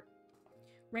and art.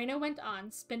 Rena went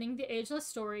on, spinning the ageless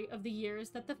story of the years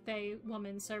that the Fey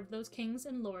woman served those kings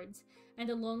and lords, and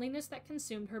a loneliness that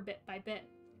consumed her bit by bit.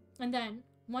 And then,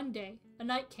 one day, a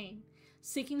knight came,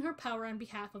 seeking her power on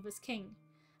behalf of his king.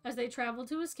 As they traveled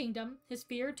to his kingdom, his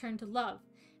fear turned to love,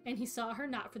 and he saw her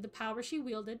not for the power she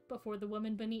wielded, but for the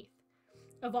woman beneath.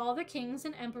 Of all the kings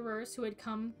and emperors who had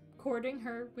come courting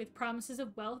her with promises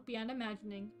of wealth beyond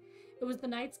imagining, it was the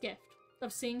knight's gift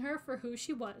of seeing her for who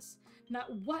she was,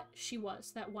 not what she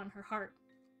was, that won her heart.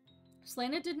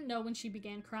 Selena didn't know when she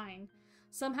began crying.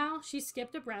 Somehow, she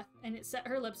skipped a breath, and it set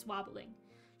her lips wobbling.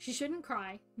 She shouldn't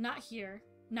cry, not here,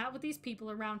 not with these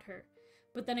people around her.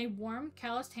 But then a warm,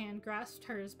 calloused hand grasped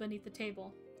hers beneath the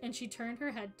table, and she turned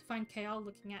her head to find Kale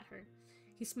looking at her.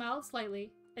 He smiled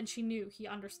slightly, and she knew he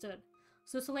understood.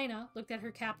 So Selena looked at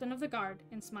her captain of the guard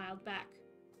and smiled back.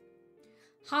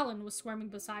 Holland was squirming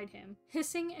beside him,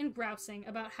 hissing and grousing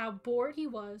about how bored he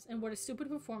was and what a stupid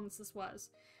performance this was,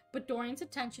 but Dorian's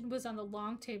attention was on the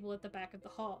long table at the back of the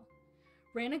hall.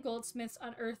 Rena Goldsmith's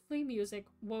unearthly music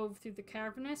wove through the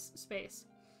cavernous space,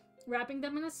 wrapping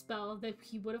them in a spell that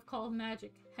he would have called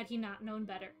magic had he not known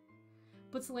better.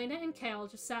 But Selena and Kale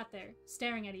just sat there,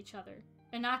 staring at each other.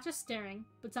 And not just staring,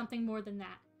 but something more than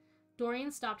that.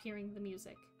 Dorian stopped hearing the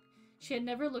music. She had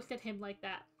never looked at him like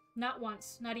that. Not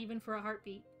once, not even for a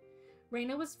heartbeat.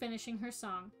 Rena was finishing her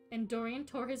song, and Dorian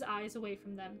tore his eyes away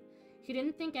from them. He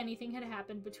didn't think anything had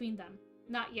happened between them.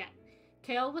 Not yet.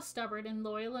 Kale was stubborn and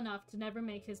loyal enough to never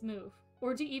make his move,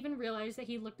 or to even realize that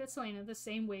he looked at Selena the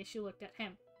same way she looked at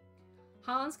him.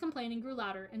 Holland's complaining grew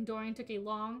louder, and Dorian took a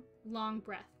long, long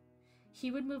breath.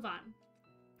 He would move on,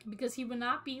 because he would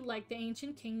not be like the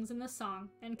ancient kings in the song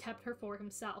and keep her for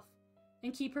himself.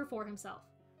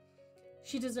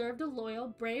 She deserved a loyal,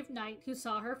 brave knight who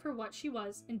saw her for what she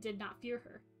was and did not fear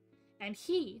her. And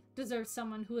he deserved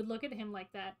someone who would look at him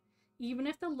like that, even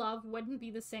if the love wouldn't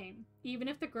be the same, even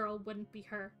if the girl wouldn't be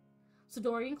her. So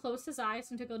Dorian closed his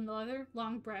eyes and took another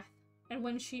long breath, and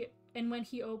when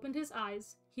he opened his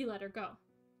eyes, he let her go.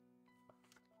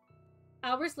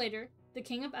 Hours later, the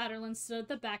King of Aderlan stood at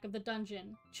the back of the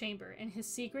dungeon chamber, and his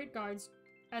secret guards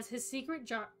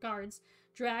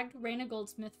dragged Reyna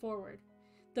Goldsmith forward.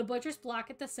 The butcher's block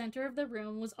at the center of the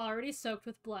room was already soaked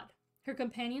with blood. Her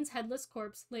companion's headless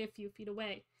corpse lay a few feet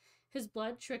away, his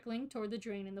blood trickling toward the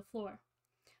drain in the floor.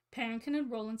 Perrinkin and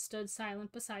Roland stood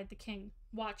silent beside the king,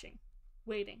 watching,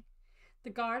 waiting. The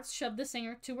guards shoved the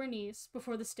singer to her knees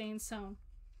before the stains sewn.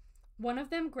 One of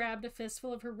them grabbed a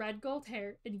fistful of her red gold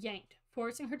hair and yanked,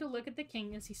 forcing her to look at the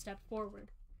king as he stepped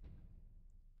forward.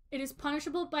 It is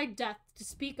punishable by death to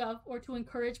speak of or to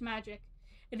encourage magic.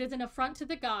 It is an affront to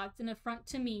the gods, an affront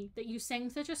to me, that you sang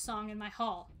such a song in my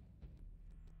hall.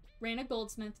 Reyna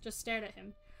Goldsmith just stared at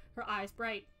him, her eyes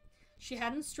bright. She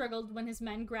hadn't struggled when his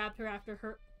men grabbed her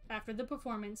after the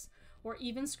performance, or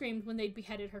even screamed when they'd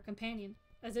beheaded her companion,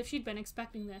 as if she'd been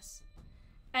expecting this.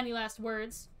 Any last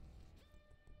words?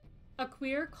 A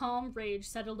queer, calm rage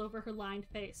settled over her lined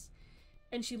face,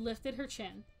 and she lifted her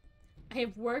chin. I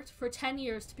have worked for 10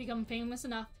 years to become famous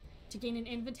enough to gain an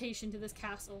invitation to this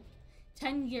castle.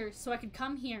 10 years so I could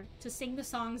come here to sing the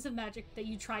songs of magic that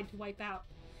you tried to wipe out.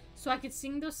 So I could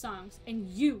sing those songs, and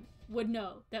you would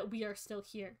know that we are still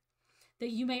here.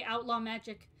 That you may outlaw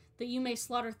magic, that you may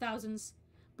slaughter thousands,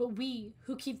 but we,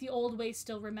 who keep the old ways,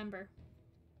 still remember.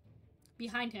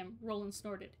 Behind him, Roland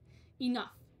snorted.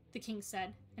 Enough, the king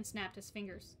said, and snapped his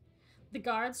fingers. The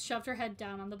guards shoved her head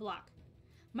down on the block.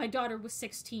 My daughter was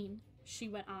 16, she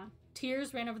went on.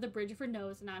 Tears ran over the bridge of her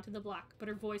nose and onto the block, but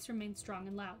her voice remained strong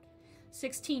and loud.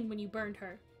 16 when you burned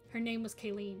her. Her name was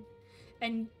Kayleen,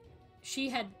 and she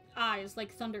had eyes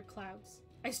like thunderclouds.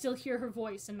 I still hear her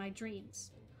voice in my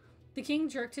dreams. The king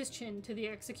jerked his chin to the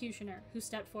executioner, who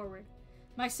stepped forward.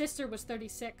 My sister was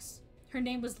 36. Her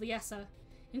name was Liessa,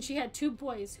 and she had 2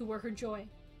 boys who were her joy.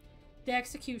 The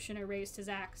executioner raised his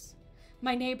axe.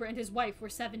 My neighbor and his wife were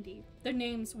 70. Their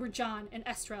names were John and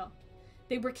Estrel.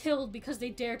 They were killed because they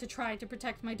dared to try to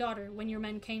protect my daughter when your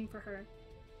men came for her.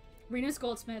 Reyna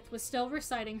Goldsmith was still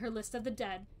reciting her list of the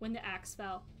dead when the axe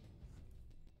fell.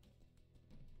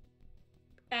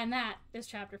 And that is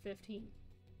chapter 15.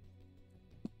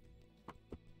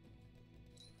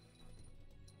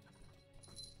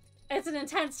 It's an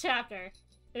intense chapter.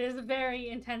 It is a very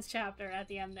intense chapter at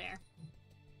the end there.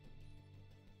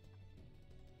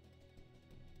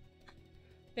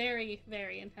 Very,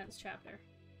 very intense chapter.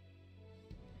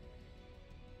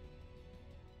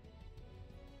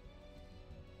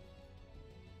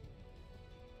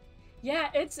 Yeah,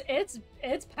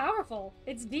 it's powerful.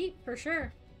 It's deep for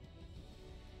sure.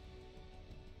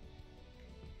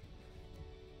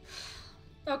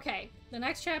 Okay, the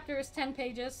next chapter is 10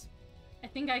 pages. I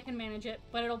think I can manage it,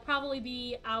 but it'll probably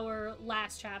be our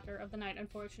last chapter of the night,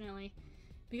 unfortunately,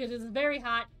 because it's very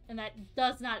hot, and that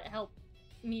does not help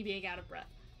me being out of breath.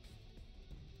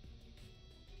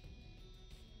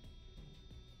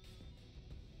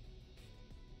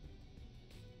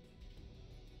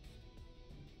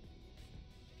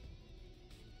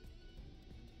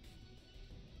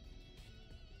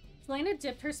 Selena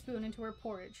dipped her spoon into her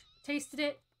porridge, tasted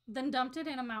it, then dumped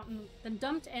in a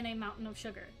mountain of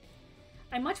sugar.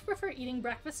 I much prefer eating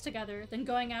breakfast together than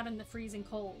going out in the freezing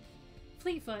cold.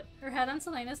 Fleetfoot, her head on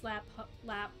Selena's lap,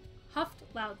 huffed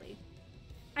loudly.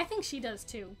 I think she does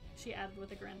too, she added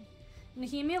with a grin.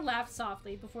 Nehemia laughed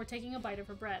softly before taking a bite of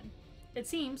her bread. It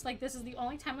seems like this is the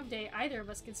only time of day either of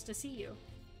us gets to see you,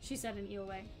 she said in eel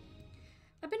way.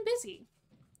 I've been busy.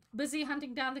 Busy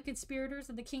hunting down the conspirators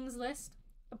of the king's list?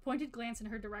 A pointed glance in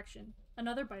her direction.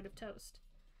 Another bite of toast.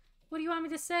 What do you want me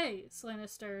to say? Selena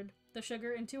stirred the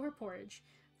sugar into her porridge,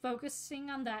 focusing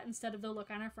on that instead of the look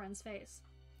on her friend's face.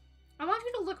 I want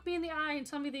you to look me in the eye and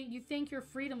tell me that you think your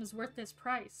freedom is worth this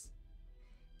price.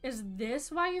 Is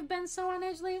this why you've been so on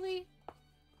edge lately?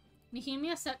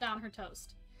 Nehemia set down her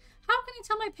toast. How can I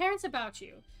tell my parents about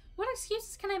you? What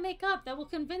excuses can I make up that will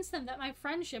convince them that my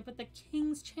friendship with the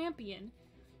king's champion,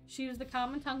 she used the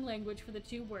common tongue language for the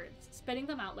 2 words, spitting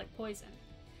them out like poison,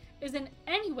 is in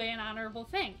any way an honorable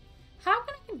thing? How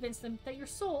can I convince them that your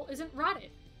soul isn't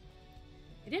rotted?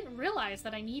 I didn't realize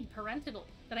that I needed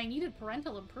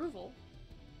parental approval.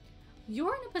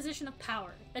 You're in a position of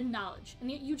power and knowledge,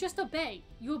 and yet you just obey.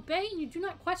 You obey and you do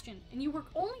not question, and you work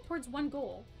only towards one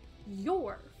goal,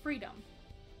 your freedom.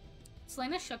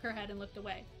 Selena shook her head and looked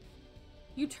away.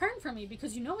 You turn from me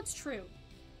because you know it's true.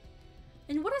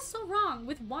 And what is so wrong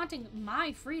with wanting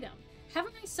my freedom?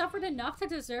 Haven't I suffered enough to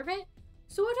deserve it?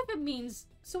 So what if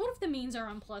the means are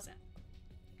unpleasant?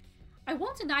 I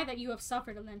won't deny that you have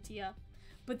suffered, Alentia,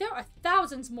 but there are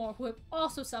thousands more who have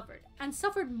also suffered, and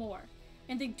suffered more.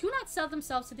 and they do not sell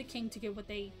themselves to the king to get what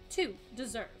they, too,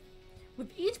 deserve.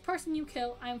 With each person you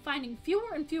kill, I am finding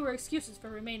fewer and fewer excuses for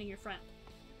remaining your friend.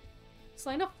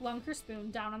 Selena flung her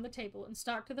spoon down on the table and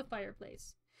stalked to the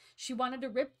fireplace. She wanted to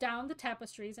rip down the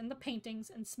tapestries and the paintings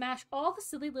and smash all the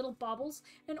silly little baubles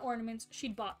and ornaments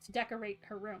she'd bought to decorate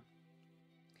her room.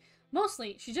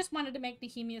 Mostly, she just wanted to make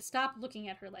Nehemia stop looking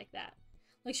at her like that.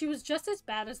 Like she was just as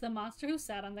bad as the monster who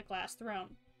sat on the glass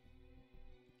throne.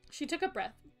 She took a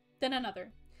breath, then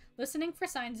another, listening for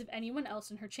signs of anyone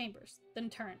else in her chambers, then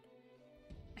turned.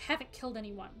 I haven't killed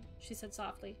anyone, she said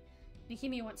softly.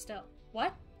 Nehemia went still.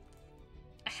 What?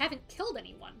 I haven't killed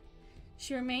anyone.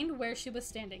 She remained where she was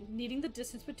standing, needing the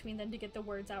distance between them to get the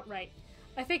words out right.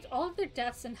 I faked all of their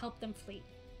deaths and helped them flee.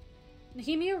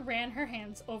 Nehemia ran her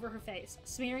hands over her face,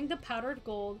 smearing the powdered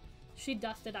gold she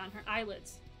dusted on her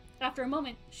eyelids. After a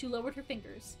moment, she lowered her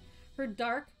fingers. Her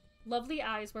dark, lovely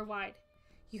eyes were wide.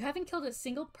 You haven't killed a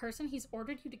single person he's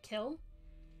ordered you to kill?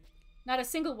 Not a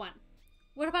single one.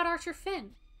 What about Archer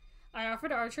Finn? I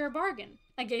offered Archer a bargain.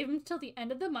 I gave him till the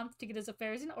end of the month to get his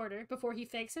affairs in order before he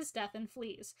fakes his death and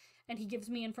flees, and he gives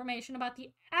me information about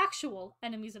the actual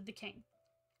enemies of the king.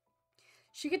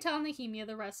 She could tell Nehemia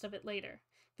the rest of it later.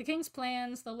 The king's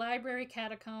plans, the library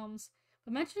catacombs,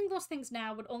 but mentioning those things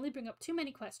now would only bring up too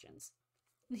many questions.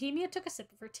 Nehemia took a sip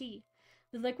of her tea,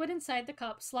 the liquid inside the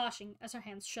cup sloshing as her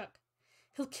hands shook.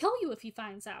 He'll kill you if he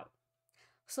finds out.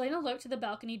 Selena looked to the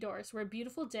balcony doors where a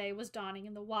beautiful day was dawning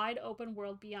in the wide open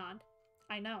world beyond.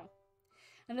 I know.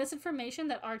 And this information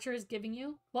that Archer is giving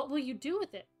you, what will you do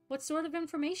with it? What sort of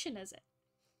information is it?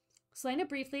 Selena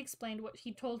briefly explained what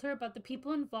he told her about the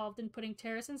people involved in putting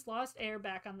Terrason's lost heir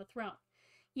back on the throne,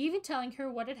 even telling her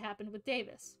what had happened with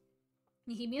Davis.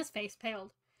 Nehemia's face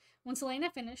paled. When Selena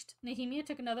finished, Nehemia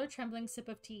took another trembling sip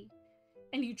of tea.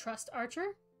 And you trust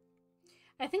Archer?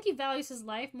 I think he values his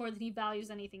life more than he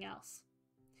values anything else.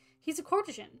 He's a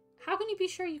courtesan. How can you be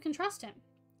sure you can trust him?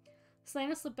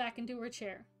 Selena slipped back into her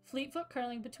chair, Fleetfoot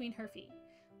curling between her feet.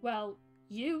 Well,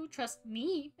 you trust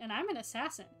me, and I'm an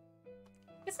assassin.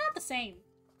 It's not the same.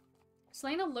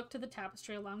 Selena looked to the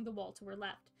tapestry along the wall to her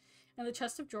left, and the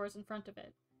chest of drawers in front of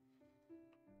it.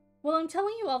 Well, I'm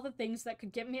telling you all the things that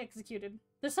could get me executed.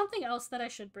 There's something else that I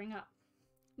should bring up.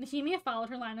 Nehemia followed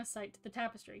her line of sight to the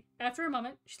tapestry. After a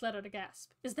moment, she let out a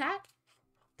gasp.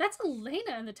 That's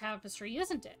Elena in the tapestry,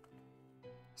 isn't it?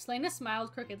 Selena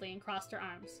smiled crookedly and crossed her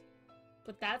arms.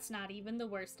 But that's not even the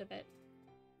worst of it.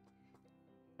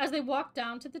 As they walked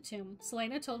down to the tomb,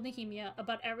 Selena told Nehemia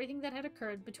about everything that had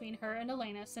occurred between her and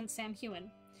Elena since Sam Hewen,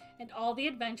 and all the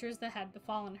adventures that had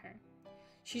befallen her.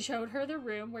 She showed her the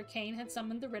room where Cain had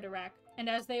summoned the Ridderak, and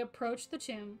as they approached the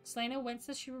tomb, Selena winced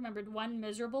as she remembered one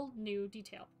miserable new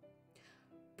detail.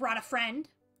 Brought a friend?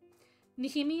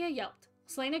 Nehemia yelped.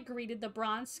 Selena greeted the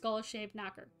bronze skull-shaped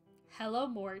knocker. Hello,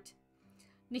 Mort.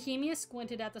 Nehemia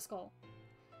squinted at the skull.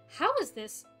 How is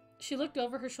this? She looked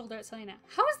over her shoulder at Selena.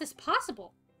 How is this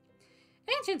possible?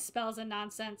 Ancient spells and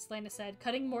nonsense, Selena said,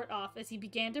 cutting Mort off as he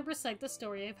began to recite the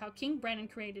story of how King Brandon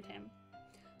created him.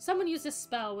 Someone used a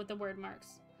spell with the word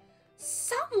marks.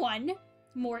 Someone?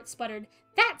 Mort sputtered.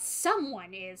 That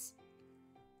someone is...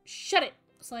 Shut it,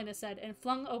 Selena said, and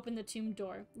flung open the tomb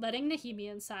door, letting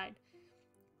Nehemia inside.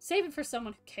 Save it for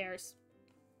someone who cares.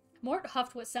 Mort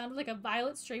huffed what sounded like a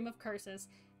violent stream of curses,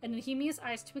 and Nehemia's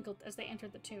eyes twinkled as they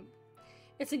entered the tomb.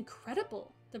 It's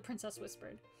incredible, the princess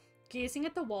whispered, gazing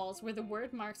at the walls where the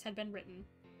word marks had been written.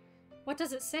 What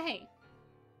does it say?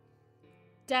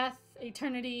 Death,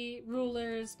 eternity,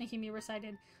 rulers, Nehemia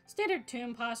recited. Standard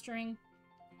tomb posturing.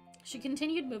 She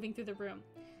continued moving through the room.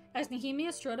 As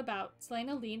Nehemia strode about,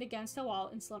 Selena leaned against a wall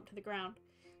and slumped to the ground.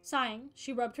 Sighing,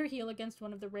 she rubbed her heel against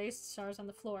one of the raised stars on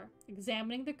the floor,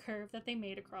 examining the curve that they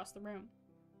made across the room.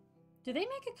 Do they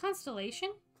make a constellation?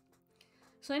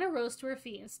 Selena rose to her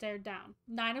feet and stared down.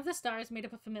 9 of the stars made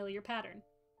up a familiar pattern.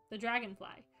 The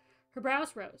dragonfly. Her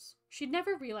brows rose. She'd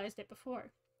never realized it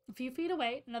before. A few feet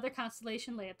away, another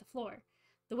constellation lay at the floor.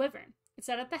 The wyvern. It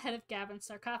sat at the head of Gavin's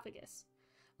sarcophagus,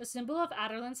 a symbol of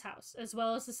Adderlin's house, as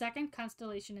well as the second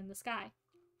constellation in the sky.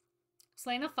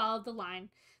 Selena followed the line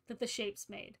that the shapes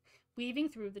made, weaving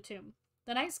through the tomb.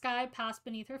 The night sky passed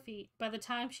beneath her feet. By the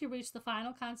time she reached the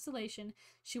final constellation,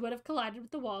 she would have collided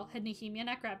with the wall had Nehemia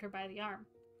not grabbed her by the arm.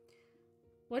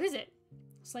 What is it?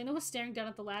 Selena was staring down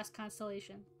at the last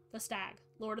constellation. The stag,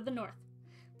 Lord of the North.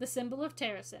 The symbol of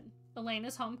Terrason,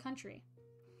 Elena's home country.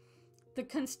 The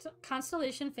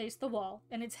constellation faced the wall,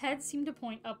 and its head seemed to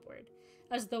point upward,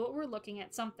 as though it were looking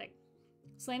at something.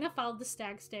 Selena followed the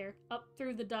stag's stare up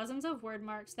through the dozens of word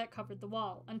marks that covered the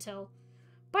wall, until,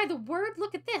 by the word,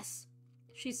 look at this,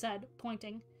 she said,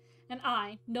 pointing. An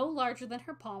eye, no larger than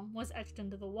her palm, was etched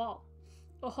into the wall.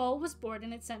 A hole was bored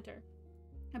in its center,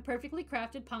 a perfectly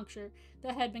crafted puncture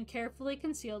that had been carefully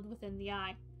concealed within the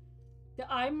eye.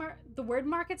 The word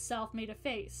mark itself made a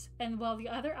face, and while the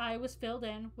other eye was filled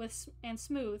in and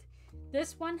smooth,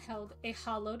 this one held a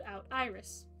hollowed-out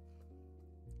iris.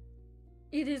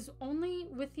 It is only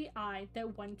with the eye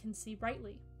that one can see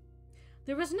rightly.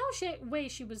 There was no way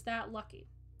she was that lucky.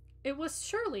 It was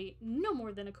surely no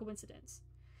more than a coincidence.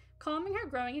 Calming her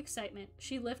growing excitement,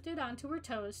 she lifted onto her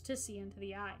toes to see into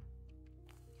the eye.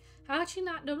 How had she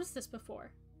not noticed this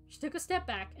before? She took a step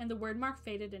back, and the word mark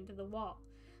faded into the wall.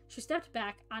 She stepped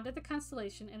back onto the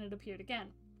constellation, and it appeared again.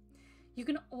 You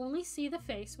can only see the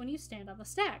face when you stand on the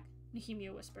stag,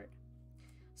 Nehemia whispered.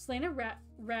 Selena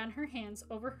ran her hands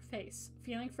over her face,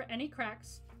 feeling for any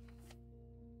cracks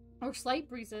or slight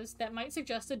breezes that might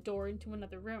suggest a door into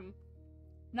another room.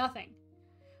 Nothing.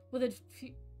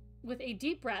 With a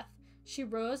deep breath, she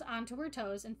rose onto her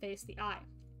toes and faced the eye,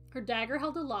 her dagger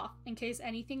held aloft in case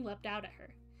anything leapt out at her.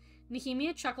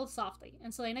 Nehemia chuckled softly,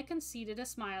 and Selena conceded a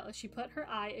smile as she put her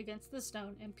eye against the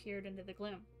stone and peered into the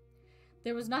gloom.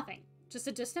 There was nothing, just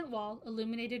a distant wall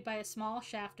illuminated by a small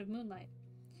shaft of moonlight.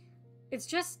 It's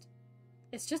just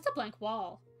a blank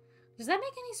wall. Does that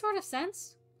make any sort of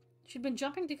sense? She'd been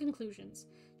jumping to conclusions,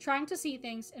 trying to see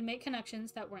things and make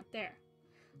connections that weren't there.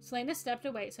 Selena stepped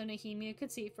away so Nehemia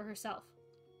could see for herself.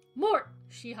 Mort!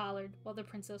 She hollered while the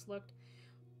princess looked.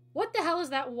 What the hell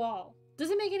is that wall? Does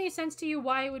it make any sense to you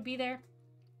why it would be there?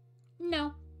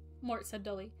 No, Mort said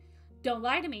dully. Don't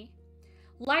lie to me.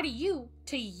 Lie to you?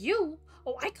 To you?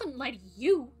 Oh, I couldn't lie to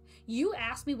you. You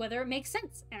asked me whether it makes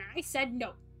sense, and I said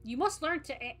no. You must learn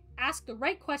to ask the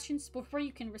right questions before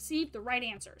you can receive the right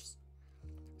answers.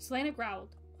 Selena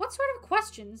growled. What sort of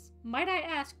questions might I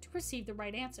ask to receive the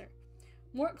right answer?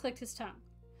 Mort clicked his tongue.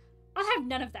 I'll have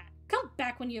none of that. Come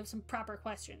back when you have some proper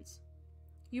questions.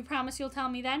 You promise you'll tell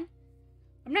me then?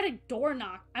 I'm not a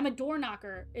I'm a door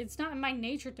knocker. It's not in my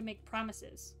nature to make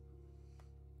promises.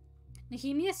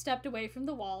 Nehemia stepped away from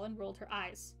the wall and rolled her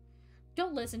eyes.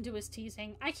 Don't listen to his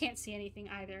teasing. I can't see anything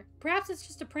either. Perhaps it's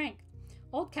just a prank.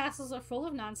 Old castles are full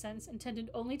of nonsense intended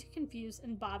only to confuse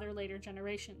and bother later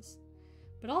generations.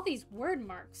 But all these word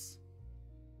marks.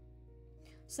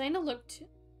 Selena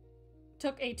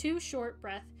took a too short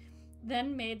breath,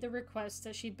 then made the request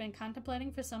that she'd been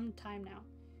contemplating for some time now.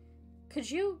 Could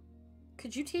you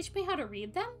teach me how to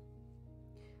read them?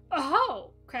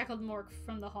 Oh, crackled Mork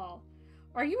from the hall.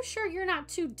 Are you sure you're not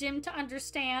too dim to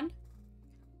understand?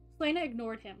 Selena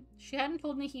ignored him. She hadn't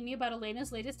told Nehemia about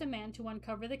Elena's latest demand to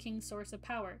uncover the king's source of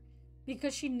power,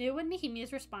 because she knew what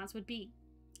Nehemia's response would be.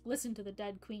 Listen to the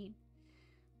dead queen.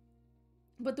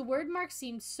 But the word mark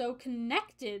seemed so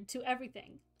connected to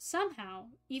everything, somehow,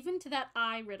 even to that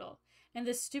eye riddle and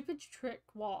this stupid trick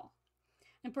wall.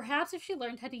 And perhaps if she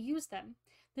learned how to use them,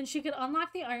 then she could unlock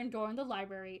the iron door in the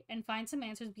library and find some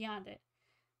answers beyond it.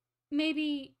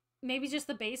 Maybe just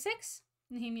the basics?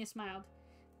 Nehemia smiled.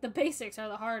 The basics are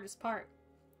the hardest part.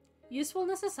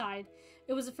 Usefulness aside,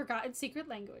 it was a forgotten secret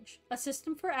language, a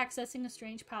system for accessing a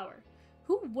strange power.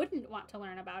 Who wouldn't want to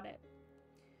learn about it?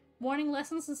 Morning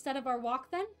lessons instead of our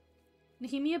walk, then?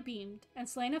 Nehemia beamed, and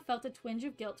Selena felt a twinge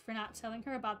of guilt for not telling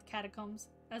her about the catacombs,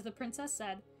 as the princess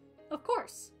said, Of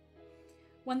course.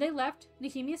 When they left,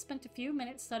 Nehemia spent a few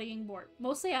minutes studying Mort,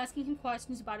 mostly asking him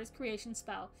questions about his creation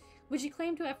spell, which he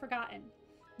claimed to have forgotten,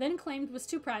 then claimed was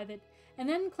too private, and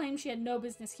then claimed she had no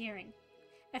business hearing.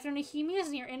 After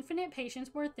Nehemia's near-infinite patience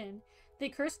wore thin, they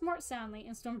cursed Mort soundly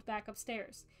and stormed back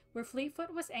upstairs, where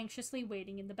Fleetfoot was anxiously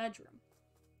waiting in the bedroom.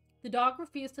 The dog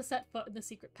refused to set foot in the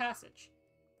secret passage,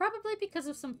 probably because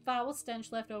of some foul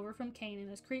stench left over from Cain and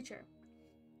his creature.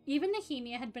 Even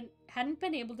Nehemia hadn't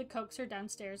been able to coax her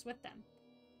downstairs with them.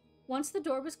 Once the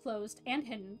door was closed and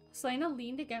hidden, Selena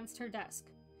leaned against her desk.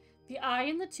 The eye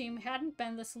in the tomb hadn't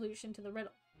been the solution to the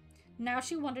riddle. Now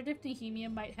she wondered if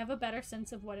Nehemia might have a better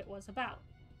sense of what it was about.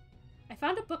 I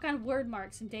found a book on word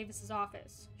marks in Davis's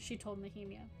office, she told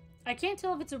Nehemia. I can't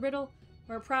tell if it's a riddle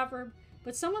or a proverb,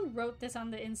 but someone wrote this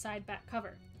on the inside back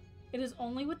cover. It is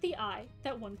only with the eye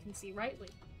that one can see rightly.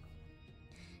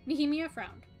 Nehemia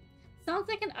frowned. Sounds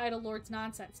like an idle lord's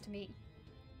nonsense to me.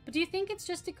 But do you think it's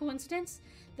just a coincidence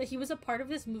that he was a part of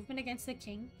this movement against the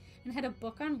king and had a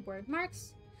book on word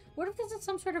marks? What if this is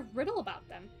some sort of riddle about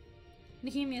them?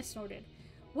 Nehemia snorted.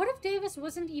 What if Davis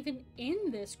wasn't even in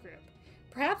this group?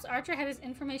 Perhaps Archer had his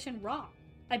information wrong.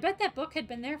 I bet that book had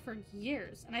been there for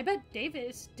years, and I bet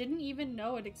Davis didn't even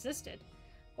know it existed.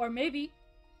 Or maybe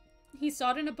he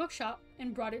saw it in a bookshop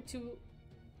and bought it to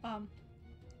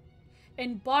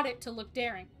look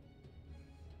daring.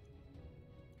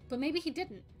 But maybe he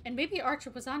didn't, and maybe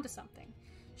Archer was onto something.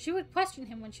 She would question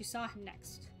him when she saw him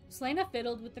next. Selena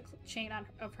fiddled with the chain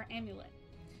of her amulet,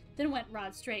 then went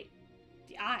rod straight.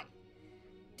 The eye.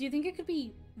 Do you think it could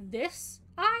be this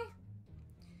eye?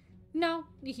 No,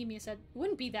 Nehemia said. It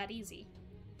wouldn't be that easy.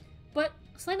 But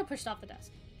Selena pushed off the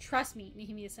desk. Trust me,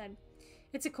 Nehemia said.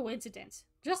 It's a coincidence.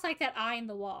 Just like that eye in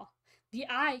the wall. The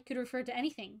eye could refer to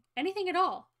anything. Anything at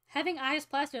all. Having eyes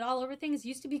plastered all over things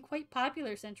used to be quite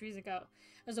popular centuries ago,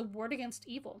 as a ward against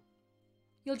evil.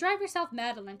 You'll drive yourself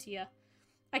mad, Alentia.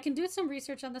 I can do some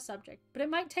research on the subject, but it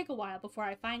might take a while before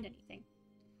I find anything.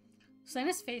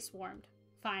 Selena's face warmed.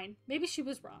 Fine, maybe she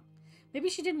was wrong. Maybe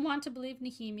she didn't want to believe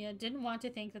Nehemia, didn't want to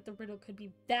think that the riddle could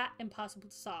be that impossible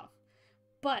to solve.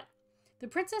 But the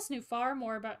princess knew far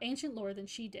more about ancient lore than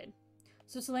she did.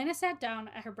 So Selena sat down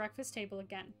at her breakfast table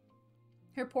again.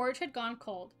 Her porridge had gone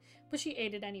cold, but she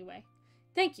ate it anyway.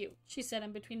 Thank you, she said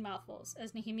in between mouthfuls,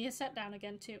 as Nehemia sat down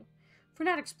again too, for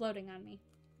not exploding on me.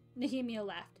 Nehemia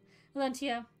laughed.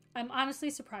 Alentia, I'm honestly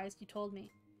surprised you told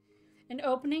me. An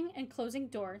opening and closing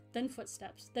door, then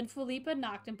footsteps, then Philippa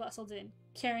knocked and bustled in,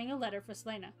 carrying a letter for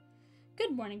Selena.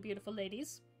 Good morning, beautiful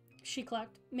ladies, she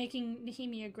clucked, making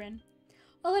Nehemia grin.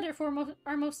 A letter for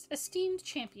our most esteemed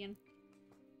champion.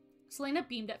 Selena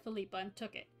beamed at Philippa and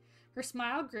took it. Her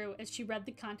smile grew as she read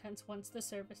the contents once the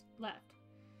service left.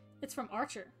 It's from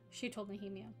Archer, she told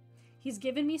Nehemia. He's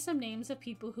given me some names of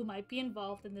people who might be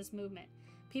involved in this movement,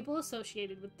 people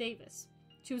associated with Davis.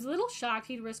 She was a little shocked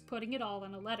he'd risk putting it all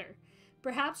in a letter.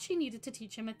 Perhaps she needed to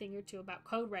teach him a thing or two about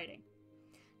code writing.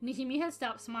 Nehemia had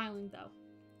stopped smiling, though.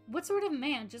 What sort of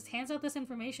man just hands out this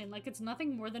information like it's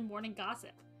nothing more than morning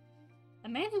gossip? A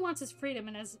man who wants his freedom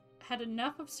and has had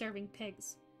enough of serving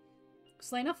pigs.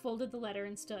 Selena folded the letter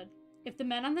and stood. If the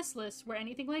men on this list were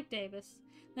anything like Davis,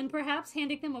 then perhaps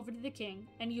handing them over to the king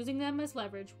and using them as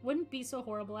leverage wouldn't be so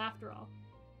horrible after all.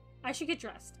 I should get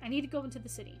dressed. I need to go into the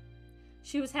city.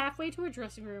 She was halfway to her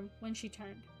dressing room when she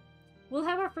turned. We'll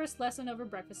have our first lesson over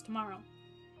breakfast tomorrow.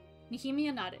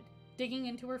 Nehemia nodded, digging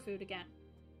into her food again.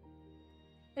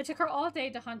 It took her all day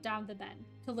to hunt down the men,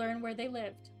 to learn where they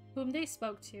lived, whom they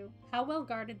spoke to, how well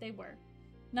guarded they were.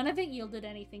 None of it yielded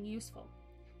anything useful.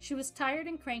 She was tired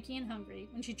and cranky and hungry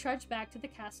when she trudged back to the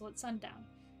castle at sundown,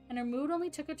 and her mood only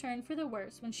took a turn for the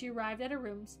worse when she arrived at her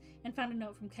rooms and found a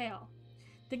note from Kael.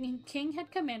 The king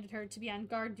had commanded her to be on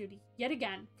guard duty yet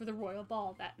again for the royal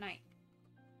ball that night.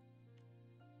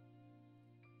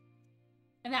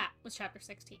 And that was chapter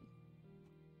 16.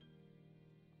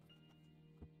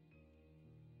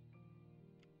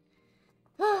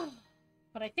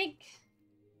 But I think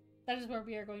that is where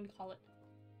we are going to call it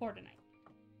for tonight.